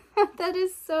Multi. That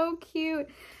is so cute.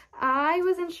 I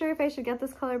wasn't sure if I should get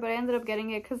this color, but I ended up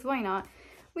getting it because why not?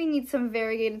 We need some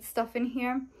variegated stuff in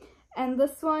here. And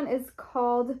this one is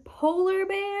called Polar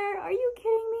Bear. Are you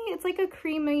kidding me? It's like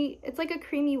a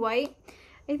creamy white.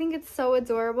 I think it's so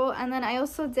adorable. And then I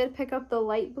also did pick up the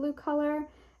light blue color,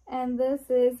 and this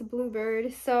is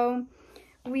Bluebird. So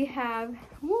we have,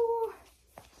 woo,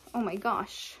 oh my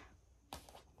gosh.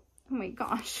 Oh my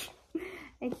gosh.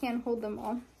 I can't hold them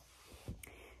all.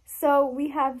 So we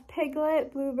have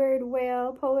Piglet, Bluebird,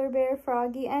 Whale, Polar Bear,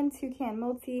 Froggy, and Toucan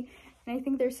Multi. And I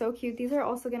think they're so cute. These are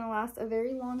also going to last a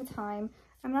very long time.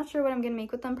 I'm not sure what I'm going to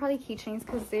make with them. Probably keychains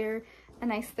because they're a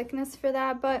nice thickness for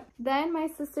that. But then my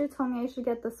sister told me I should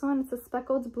get this one. It's a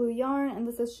speckled blue yarn, and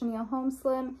this is Chenille Home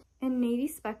Slim in navy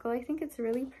speckle. I think it's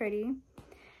really pretty.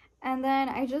 And then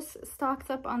I just stocked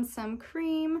up on some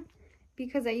cream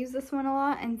because I use this one a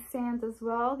lot, and sand as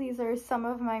well. These are some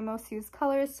of my most used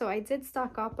colors, so I did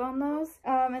stock up on those.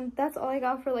 And that's all I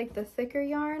got for like the thicker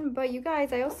yarn. But you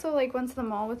guys, I also like went to the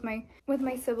mall with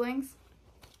my siblings,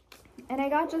 and I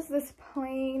got just this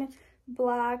plain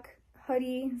black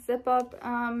hoodie zip up.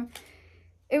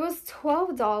 It was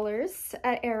 $12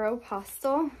 at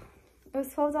Aeropostale. It was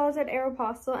 $12 at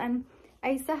Aeropostale, and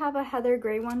I used to have a heather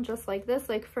gray one just like this,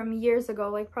 like from years ago,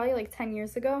 like probably like 10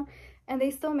 years ago, and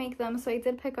they still make them, so I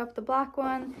did pick up the black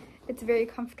one. It's very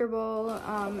comfortable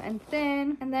and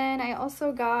thin. And then I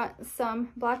also got some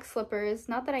black slippers.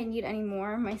 Not that I need any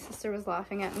more. My sister was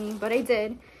laughing at me, but I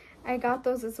did. I got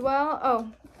those as well.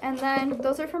 Oh, and then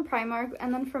those are from Primark.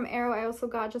 And then from Aero, I also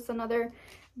got just another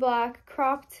black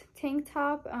cropped tank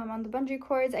top on the bungee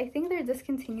cords. I think they're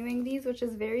discontinuing these, which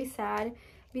is very sad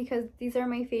because these are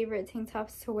my favorite tank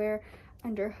tops to wear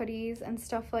under hoodies and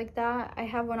stuff like that. I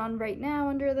have one on right now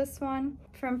under this one.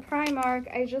 From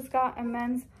Primark, I just got a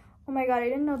men's, oh my god, I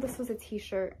didn't know this was a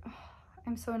t-shirt. Oh,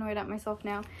 I'm so annoyed at myself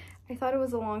now. I thought it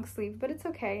was a long sleeve, but it's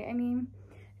okay. I mean,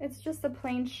 it's just a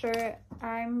plain shirt.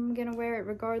 I'm gonna wear it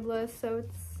regardless. So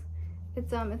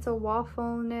it's a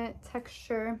waffle knit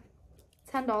texture.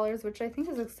 $10, which I think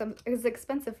is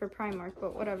expensive for Primark,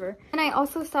 but whatever. And I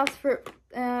also stopped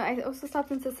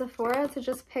into Sephora to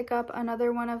just pick up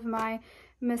another one of my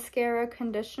mascara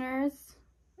conditioners,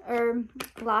 or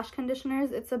lash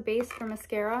conditioners. It's a base for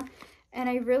mascara, and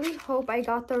I really hope I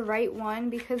got the right one,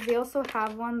 because they also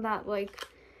have one that like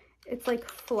it's like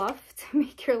fluff to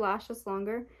make your lashes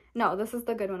longer. No, this is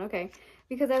the good one. Okay,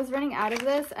 because I was running out of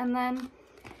this. And then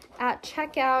at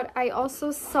checkout, I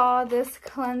also saw this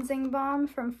cleansing balm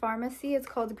from Pharmacy. It's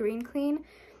called Green Clean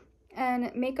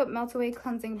and Makeup Melt Away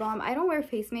Cleansing Balm. I don't wear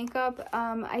face makeup.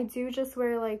 I do just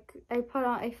wear, like, I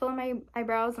fill in my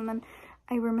eyebrows, and then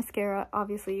I wear mascara.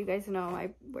 Obviously, you guys know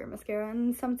I wear mascara,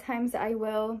 and sometimes I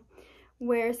will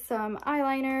wear some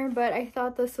eyeliner, but I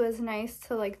thought this was nice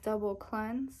to like double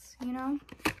cleanse, you know.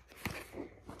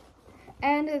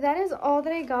 And that is all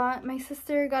that I got. My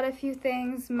sister got a few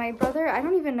things. My brother, I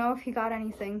don't even know if he got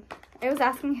anything. I was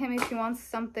asking him if he wants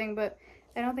something, but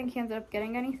I don't think he ended up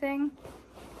getting anything.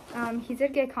 He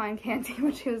did get cotton candy,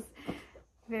 which he was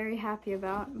very happy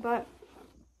about. But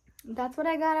that's what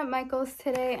I got at Michael's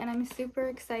today, and I'm super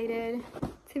excited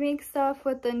to make stuff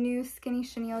with the new skinny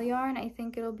chenille yarn. I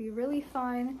think it'll be really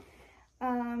fun.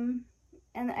 And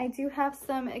I do have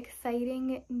some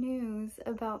exciting news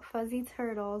about fuzzy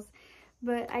turtles,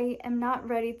 but I am not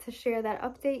ready to share that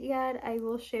update yet. I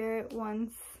will share it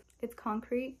once it's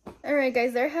concrete. Alright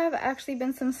guys, there have actually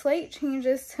been some slight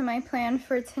changes to my plan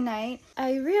for tonight.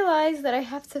 I realized that I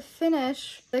have to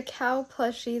finish the cow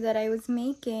plushie that I was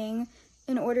making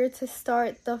in order to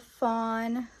start the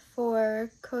fawn for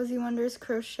Cozy Wonders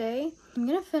Crochet. I'm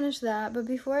gonna finish that, but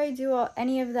before I do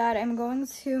any of that, I'm going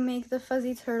to make the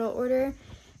fuzzy turtle order,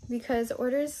 because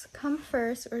orders come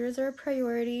first. Orders are a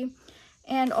priority.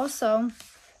 And also,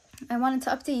 I wanted to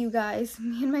update you guys.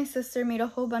 Me and my sister made a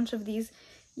whole bunch of these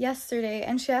yesterday,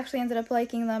 and she actually ended up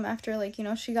liking them after, like, you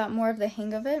know, she got more of the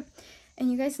hang of it.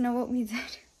 And you guys know what we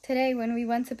did today when we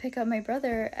went to pick up my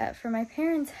brother for my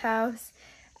parents' house.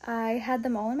 I had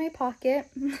them all in my pocket,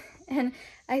 and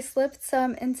I slipped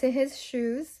some into his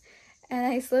shoes, and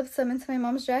I slipped some into my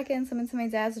mom's jacket and some into my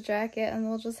dad's jacket, and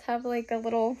we'll just have like a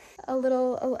little,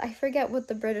 I forget what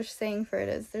the British saying for it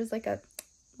is. There's like a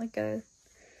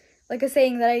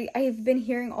saying that I've been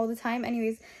hearing all the time.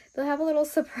 Anyways, they'll have a little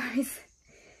surprise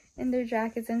in their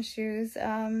jackets and shoes.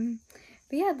 But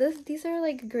yeah, these are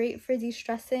like great for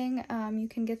de-stressing. You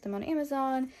can get them on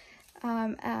Amazon,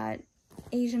 at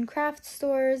Asian craft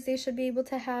stores. They should be able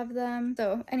to have them.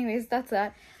 So anyways, that's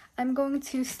that. I'm going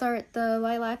to start the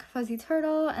lilac fuzzy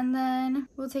turtle, and then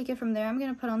we'll take it from there. I'm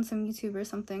gonna put on some YouTube or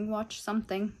something, watch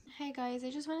something. Hey guys,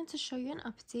 I just wanted to show you an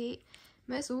update.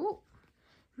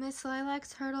 Miss Lilac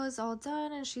Turtle is all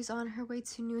done, and she's on her way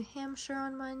to New Hampshire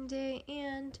on Monday.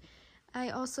 And I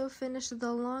also finished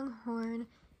the Longhorn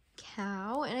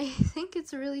cow, and I think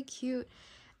it's really cute.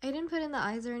 I didn't put in the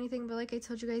eyes or anything, but like I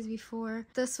told you guys before,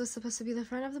 this was supposed to be the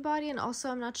front of the body, and also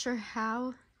I'm not sure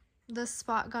how the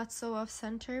spot got so off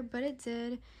center, but it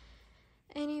did.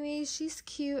 Anyways, she's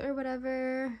cute or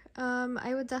whatever.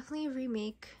 I would definitely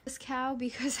remake this cow,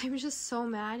 because I'm just so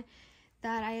mad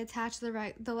that I attached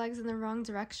the legs in the wrong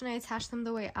direction. I attached them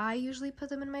the way I usually put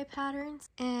them in my patterns,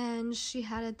 and she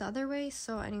had it the other way.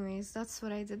 So anyways, that's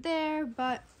what I did there.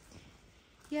 But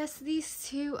yes, these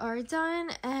two are done,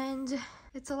 and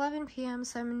it's 11 p.m.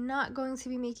 so I'm not going to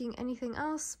be making anything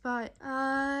else, but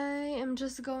I am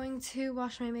just going to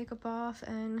wash my makeup off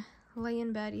and lay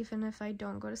in bed even if I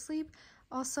don't go to sleep.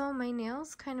 Also, my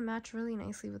nails kind of match really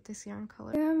nicely with this yarn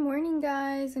color. Good morning,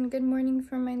 guys, and good morning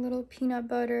from my little peanut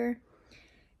butter.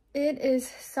 It is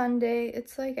Sunday.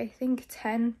 It's like, I think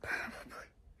 10 probably.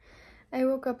 I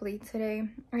woke up late today.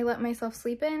 I let myself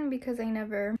sleep in because I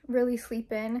never really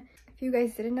sleep in. If you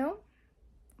guys didn't know,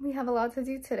 we have a lot to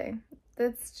do today.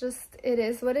 That's just, it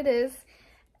is what it is.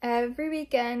 Every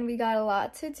weekend we got a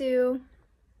lot to do.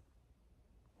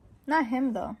 Not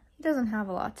him though. He doesn't have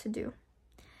a lot to do.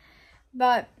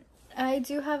 But I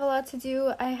do have a lot to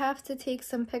do. I have to take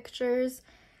some pictures.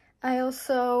 I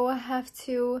also have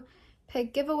to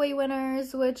pick giveaway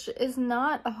winners, which is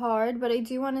not hard, but I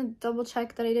do want to double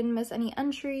check that I didn't miss any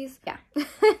entries. Yeah.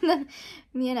 And then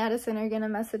me and Addison are gonna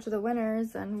message the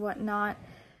winners and whatnot.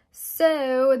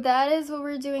 So that is what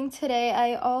we're doing today.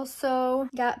 I also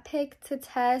got picked to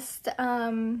test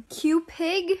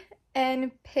Q-Pig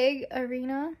and Pig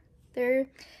Arena.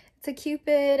 It's a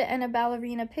Cupid and a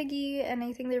ballerina piggy, and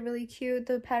I think they're really cute.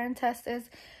 The pattern test is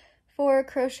for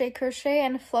Crochet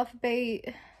and Fluff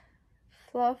Bay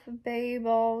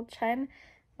Ball Chen.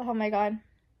 Oh my god,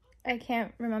 I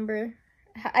can't remember.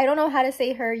 I don't know how to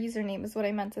say her username is what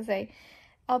I meant to say.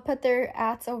 I'll put their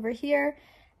ats over here,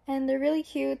 and they're really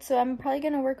cute, so I'm probably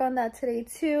gonna work on that today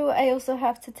too. I also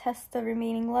have to test the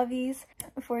remaining lovies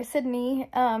for Sydney.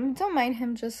 Don't mind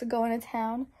him just going to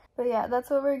town, but yeah, that's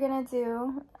what we're gonna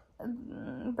do.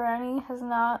 Brownie has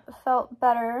not felt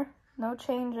better. No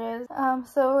changes.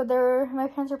 So my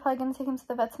parents are probably gonna take him to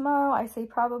the vet tomorrow. I say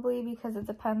probably because it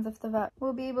depends if the vet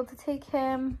will be able to take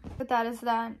him. But that is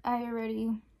that. I already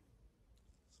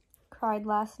cried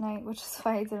last night, which is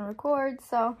why I didn't record.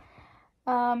 So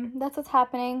that's what's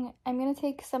happening. I'm gonna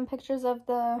take some pictures of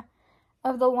the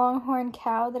longhorn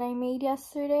cow that I made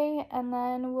yesterday, and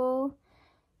then we'll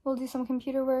do some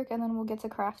computer work, and then we'll get to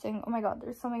crafting. Oh my god,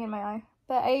 there's something in my eye.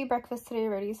 But I ate breakfast today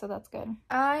already, so that's good.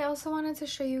 I also wanted to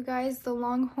show you guys the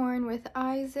longhorn with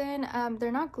eyes in.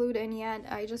 They're not glued in yet.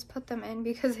 I just put them in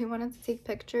because I wanted to take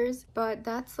pictures. But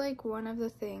that's like one of the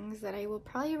things that I will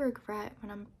probably regret when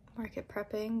I'm market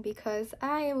prepping, because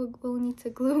I will need to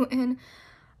glue in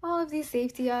all of these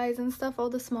safety eyes and stuff, all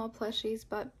the small plushies.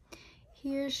 But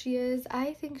here she is.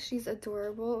 I think she's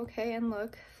adorable. Okay, and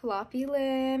look, floppy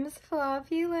limbs,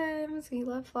 floppy limbs. We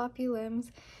love floppy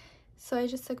limbs. So I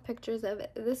just took pictures of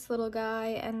this little guy,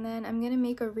 and then I'm gonna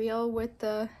make a reel with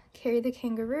the Carry the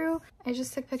Kangaroo. I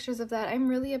just took pictures of that. I'm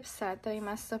really upset that I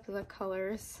messed up the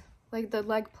colors, like the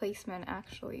leg placement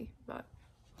actually, but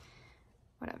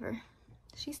whatever.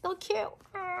 She's still cute.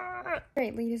 Alright,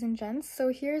 ladies and gents, so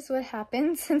here's what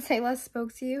happened since I last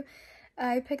spoke to you.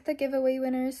 I picked the giveaway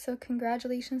winners, so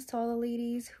congratulations to all the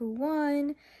ladies who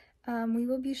won. We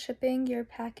will be shipping your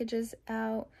packages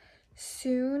out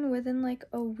soon, within like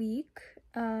a week.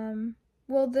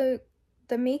 Well, the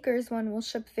maker's one will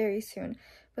ship very soon,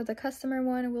 but the customer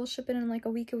one will ship it in like a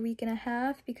week and a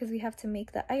half, because we have to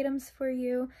make the items for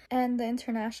you. And the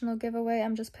international giveaway,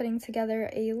 I'm just putting together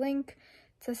a link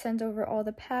to send over all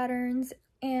the patterns.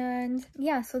 And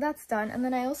yeah, so that's done. And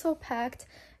then I also packed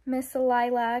Miss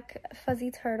Lilac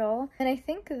Fuzzy Turtle, and I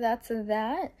think that's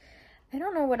that. I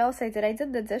don't know what else I did. I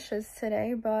did the dishes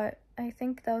today, but I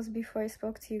think that was before I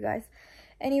spoke to you guys.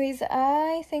 Anyways,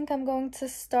 I think I'm going to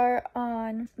start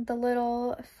on the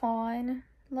little fawn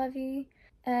lovey.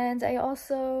 And I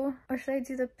also, or should I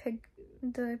do the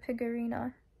pig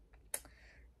arena?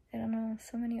 I don't know,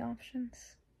 so many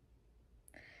options.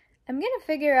 I'm gonna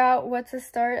figure out what to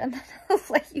start, and then I'll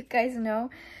let you guys know.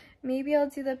 Maybe I'll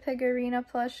do the pig arena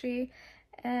plushie,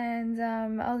 and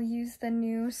I'll use the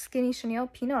new skinny Chenille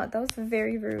peanut. That was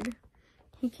very rude.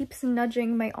 He keeps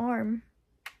nudging my arm.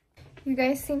 You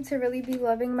guys seem to really be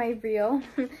loving my reel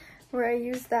where I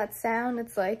use that sound.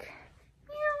 It's like,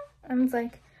 meow. I'm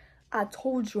like, I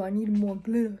told you I need more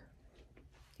glitter.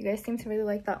 You guys seem to really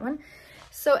like that one.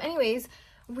 So anyways,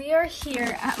 we are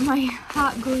here at my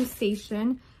hot glue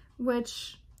station,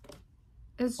 which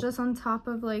is just on top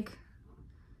of like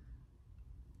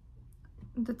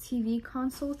the TV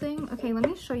console thing. Okay, let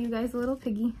me show you guys a little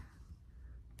piggy.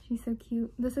 She's so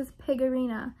cute. This is Pig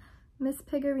Arena, Miss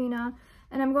Pig Arena.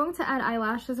 And I'm going to add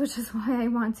eyelashes, which is why I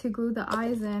want to glue the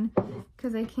eyes in,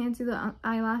 because I can't do the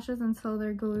eyelashes until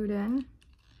they're glued in.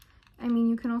 I mean,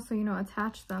 you can also, you know,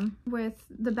 attach them with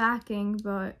the backing,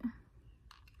 but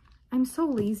I'm so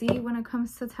lazy when it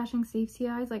comes to attaching safety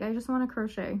eyes. Like, I just want to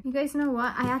crochet. You guys know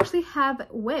what? I actually have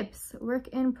whips, work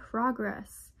in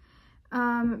progress,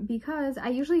 because I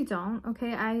usually don't,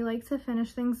 okay? I like to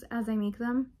finish things as I make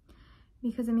them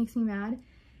because it makes me mad.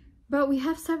 But we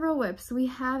have several whips. We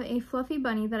have a fluffy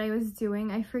bunny that I was doing.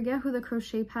 I forget who the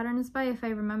crochet pattern is by. If I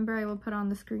remember, I will put on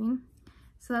the screen.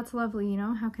 So that's lovely, you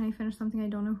know? How can I finish something I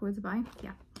don't know who it's by?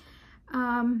 Yeah.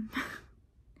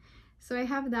 So I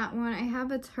have that one. I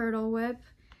have a turtle whip.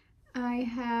 I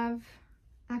have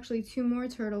actually 2 more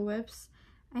turtle whips.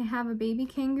 I have a baby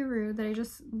kangaroo that I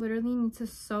just literally need to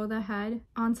sew the head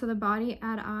onto the body,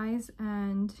 add eyes,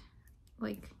 and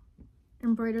like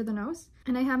embroider the nose.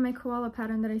 And I have my koala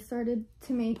pattern that I started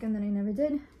to make and then I never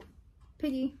did.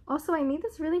 Piggy. Also, I made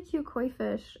this really cute koi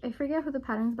fish. I forget who the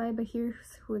pattern's by, but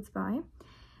here's who it's by.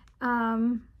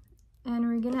 And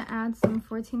we're gonna add some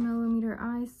 14mm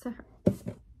eyes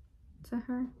to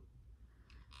her.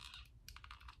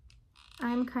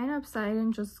 I'm kind of upset I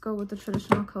didn't just go with the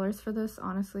traditional colors for this.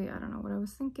 Honestly, I don't know what I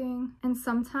was thinking. And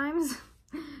sometimes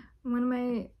when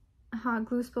my hot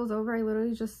glue spills over, I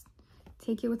literally just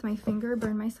take it with my finger,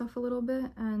 burn myself a little bit,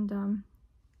 and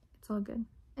it's all good.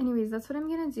 Anyways, that's what I'm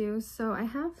gonna do. So I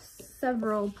have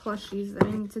several plushies that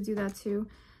I need to do that too.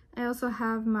 I also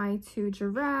have my 2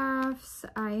 giraffes.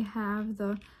 I have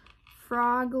the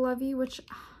frog lovey, which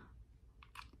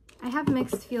I have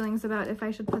mixed feelings about if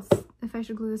I should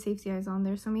glue the safety eyes on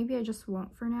there, so maybe I just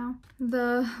won't for now.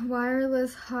 The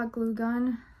wireless hot glue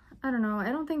gun, I don't know, I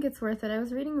don't think it's worth it. I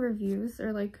was reading reviews,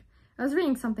 or like, I was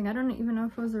reading something, I don't even know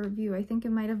if it was a review. I think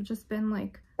it might have just been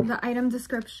like the item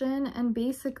description, and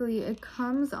basically it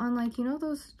comes on like, you know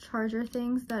those charger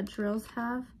things that drills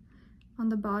have on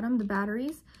the bottom, the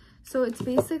batteries? So it's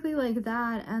basically like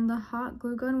that, and the hot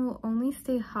glue gun will only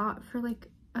stay hot for like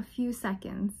a few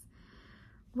seconds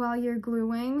while you're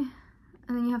gluing,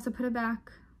 and then you have to put it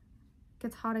back, it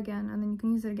gets hot again, and then you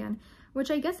can use it again, which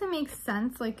I guess it makes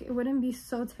sense. Like, it wouldn't be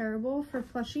so terrible for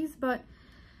plushies, but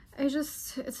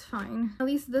it's fine. At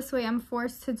least this way I'm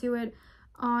forced to do it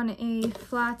on a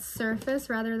flat surface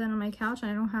rather than on my couch,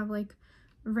 and I don't have like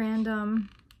random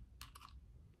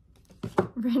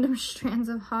strands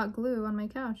of hot glue on my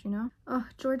couch, you know? Oh,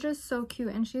 Georgia's so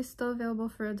cute, and she's still available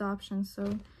for adoption,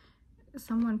 so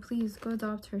someone please go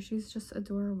adopt her. She's just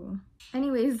adorable.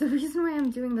 Anyways, the reason why I'm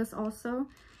doing this also,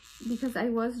 because I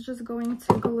was just going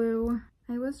to glue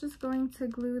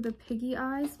the piggy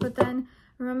eyes, but then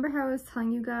remember how I was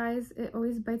telling you guys it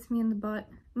always bites me in the butt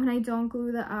when I don't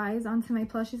glue the eyes onto my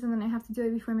plushies, and then I have to do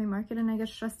it before my market, and I get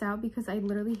stressed out because I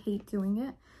literally hate doing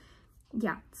it.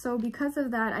 Yeah, so because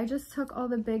of that, I just took all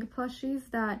the big plushies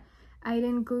that I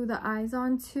didn't glue the eyes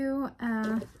onto,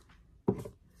 and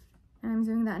I'm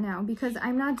doing that now, because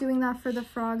I'm not doing that for the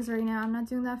frogs right now. I'm not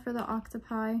doing that for the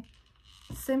octopi,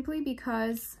 simply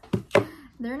because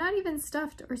they're not even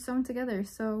stuffed or sewn together,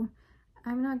 so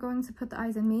I'm not going to put the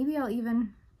eyes in. Maybe I'll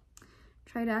even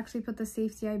try to actually put the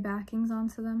safety eye backings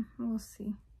onto them. We'll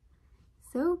see.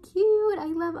 So cute. I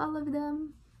love all of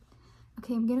them.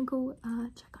 Okay, I'm gonna go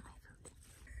check on my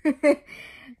food.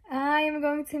 I am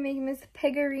going to make Miss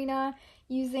Piggerina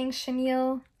using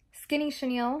Chenille, Skinny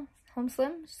Chenille, Home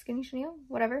Slim, Skinny Chenille,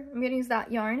 whatever. I'm gonna use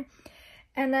that yarn.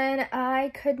 And then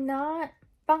I could not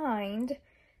find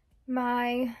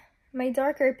my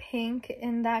darker pink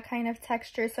in that kind of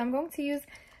texture, so I'm going to use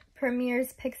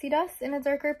Premier's Pixie Dust in a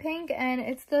darker pink, and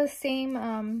it's the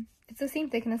same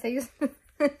thickness. I use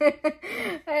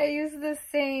the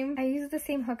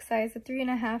same hook size, a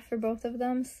 3.5 for both of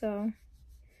them. So,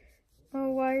 oh,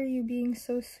 why are you being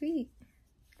so sweet?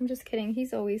 I'm just kidding.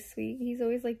 He's always sweet. He's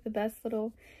always like the best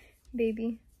little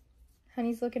baby.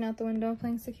 Honey's looking out the window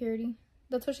playing security.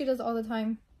 That's what she does all the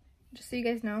time, just so you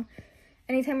guys know.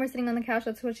 Anytime we're sitting on the couch,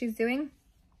 that's what she's doing.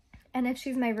 And if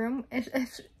she's in my room,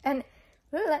 and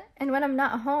when I'm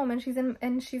not home and she's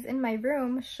in my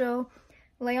room, she'll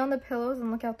lay on the pillows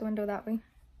and look out the window that way.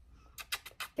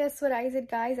 Guess what I did,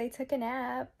 guys? I took a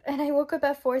nap and I woke up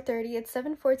at 4:30. It's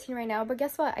 7:14 right now, but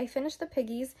guess what? I finished the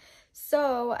piggies.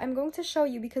 So I'm going to show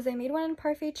you, because I made one in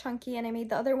Parfait Chunky and I made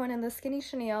the other one in the Skinny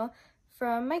Chenille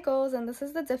from Michaels, and this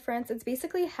is the difference. It's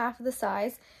basically half the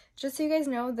size. Just so you guys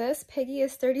know, this piggy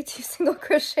is 32 single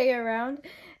crochet around,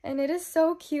 and it is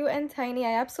so cute and tiny.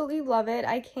 I absolutely love it.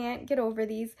 I can't get over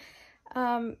these.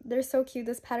 They're so cute.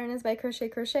 This pattern is by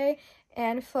Crochet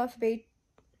and Fluff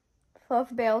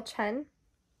Bale Chen.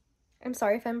 I'm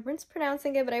sorry if I'm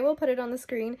mispronouncing it, but I will put it on the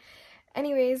screen.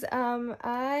 Anyways,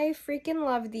 I freaking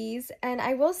love these, and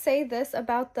I will say this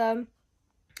about the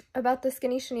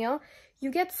Skinny Chenille. You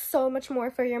get so much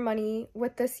more for your money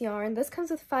with this yarn. This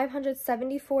comes with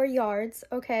 574 yards,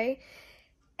 okay?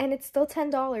 And it's still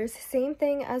 $10. Same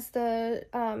thing as the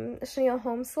Chenille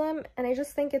Home Slim, and I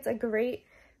just think it's a great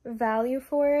value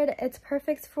for it. It's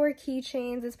perfect for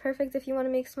keychains. It's perfect if you want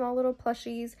to make small little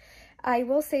plushies. I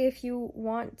will say, if you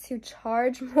want to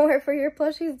charge more for your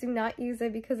plushies, do not use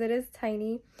it because it is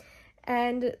tiny.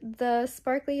 And the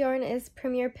sparkly yarn is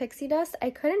Premier Pixie Dust.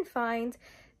 I couldn't find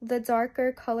the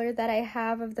darker color that I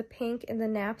have of the pink in the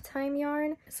Nap Time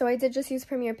yarn, so I did just use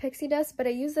Premier Pixie Dust, but I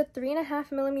used a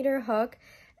 3.5mm hook,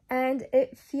 and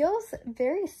it feels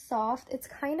very soft. It's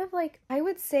kind of like, I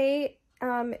would say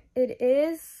it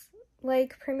is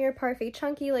like Premier Parfait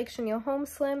Chunky, like Chenille Home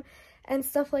Slim, and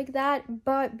stuff like that.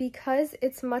 But because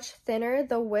it's much thinner,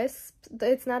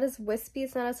 it's not as wispy,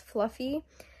 it's not as fluffy.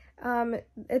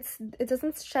 It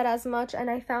doesn't shed as much, and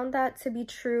I found that to be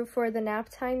true for the nap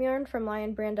time yarn from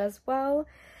Lion brand as well.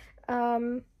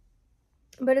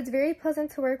 But it's very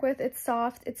pleasant to work with. It's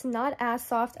soft. It's not as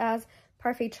soft as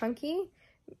Parfait Chunky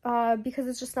because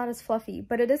it's just not as fluffy,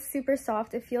 but it is super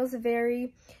soft. It feels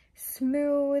very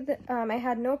smooth. I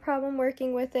had no problem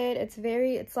working with it.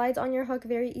 It slides on your hook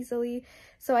very easily.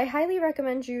 So I highly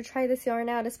recommend you try this yarn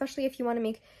out, especially if you want to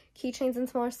make keychains and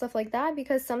smaller stuff like that,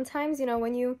 because sometimes, you know,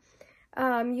 when you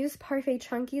use Parfait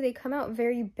Chunky, they come out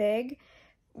very big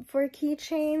for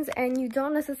keychains, and you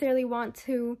don't necessarily want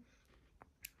to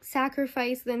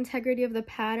sacrifice the integrity of the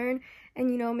pattern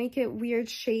and, you know, make it weird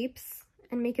shapes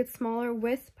and make it smaller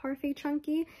with Parfait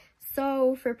Chunky.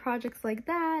 So for projects like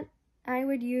that, I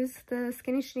would use the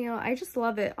Skinny Chenille. I just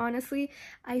love it. Honestly,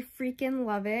 I freaking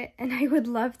love it, and I would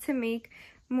love to make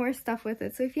more stuff with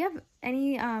it. So if you have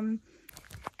any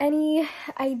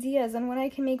ideas on what I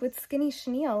can make with Skinny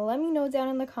Chenille, let me know down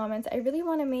in the comments. I really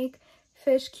want to make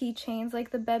fish keychains,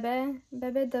 like the Bebe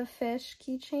the fish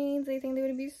keychains. I think they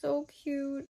would be so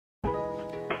cute.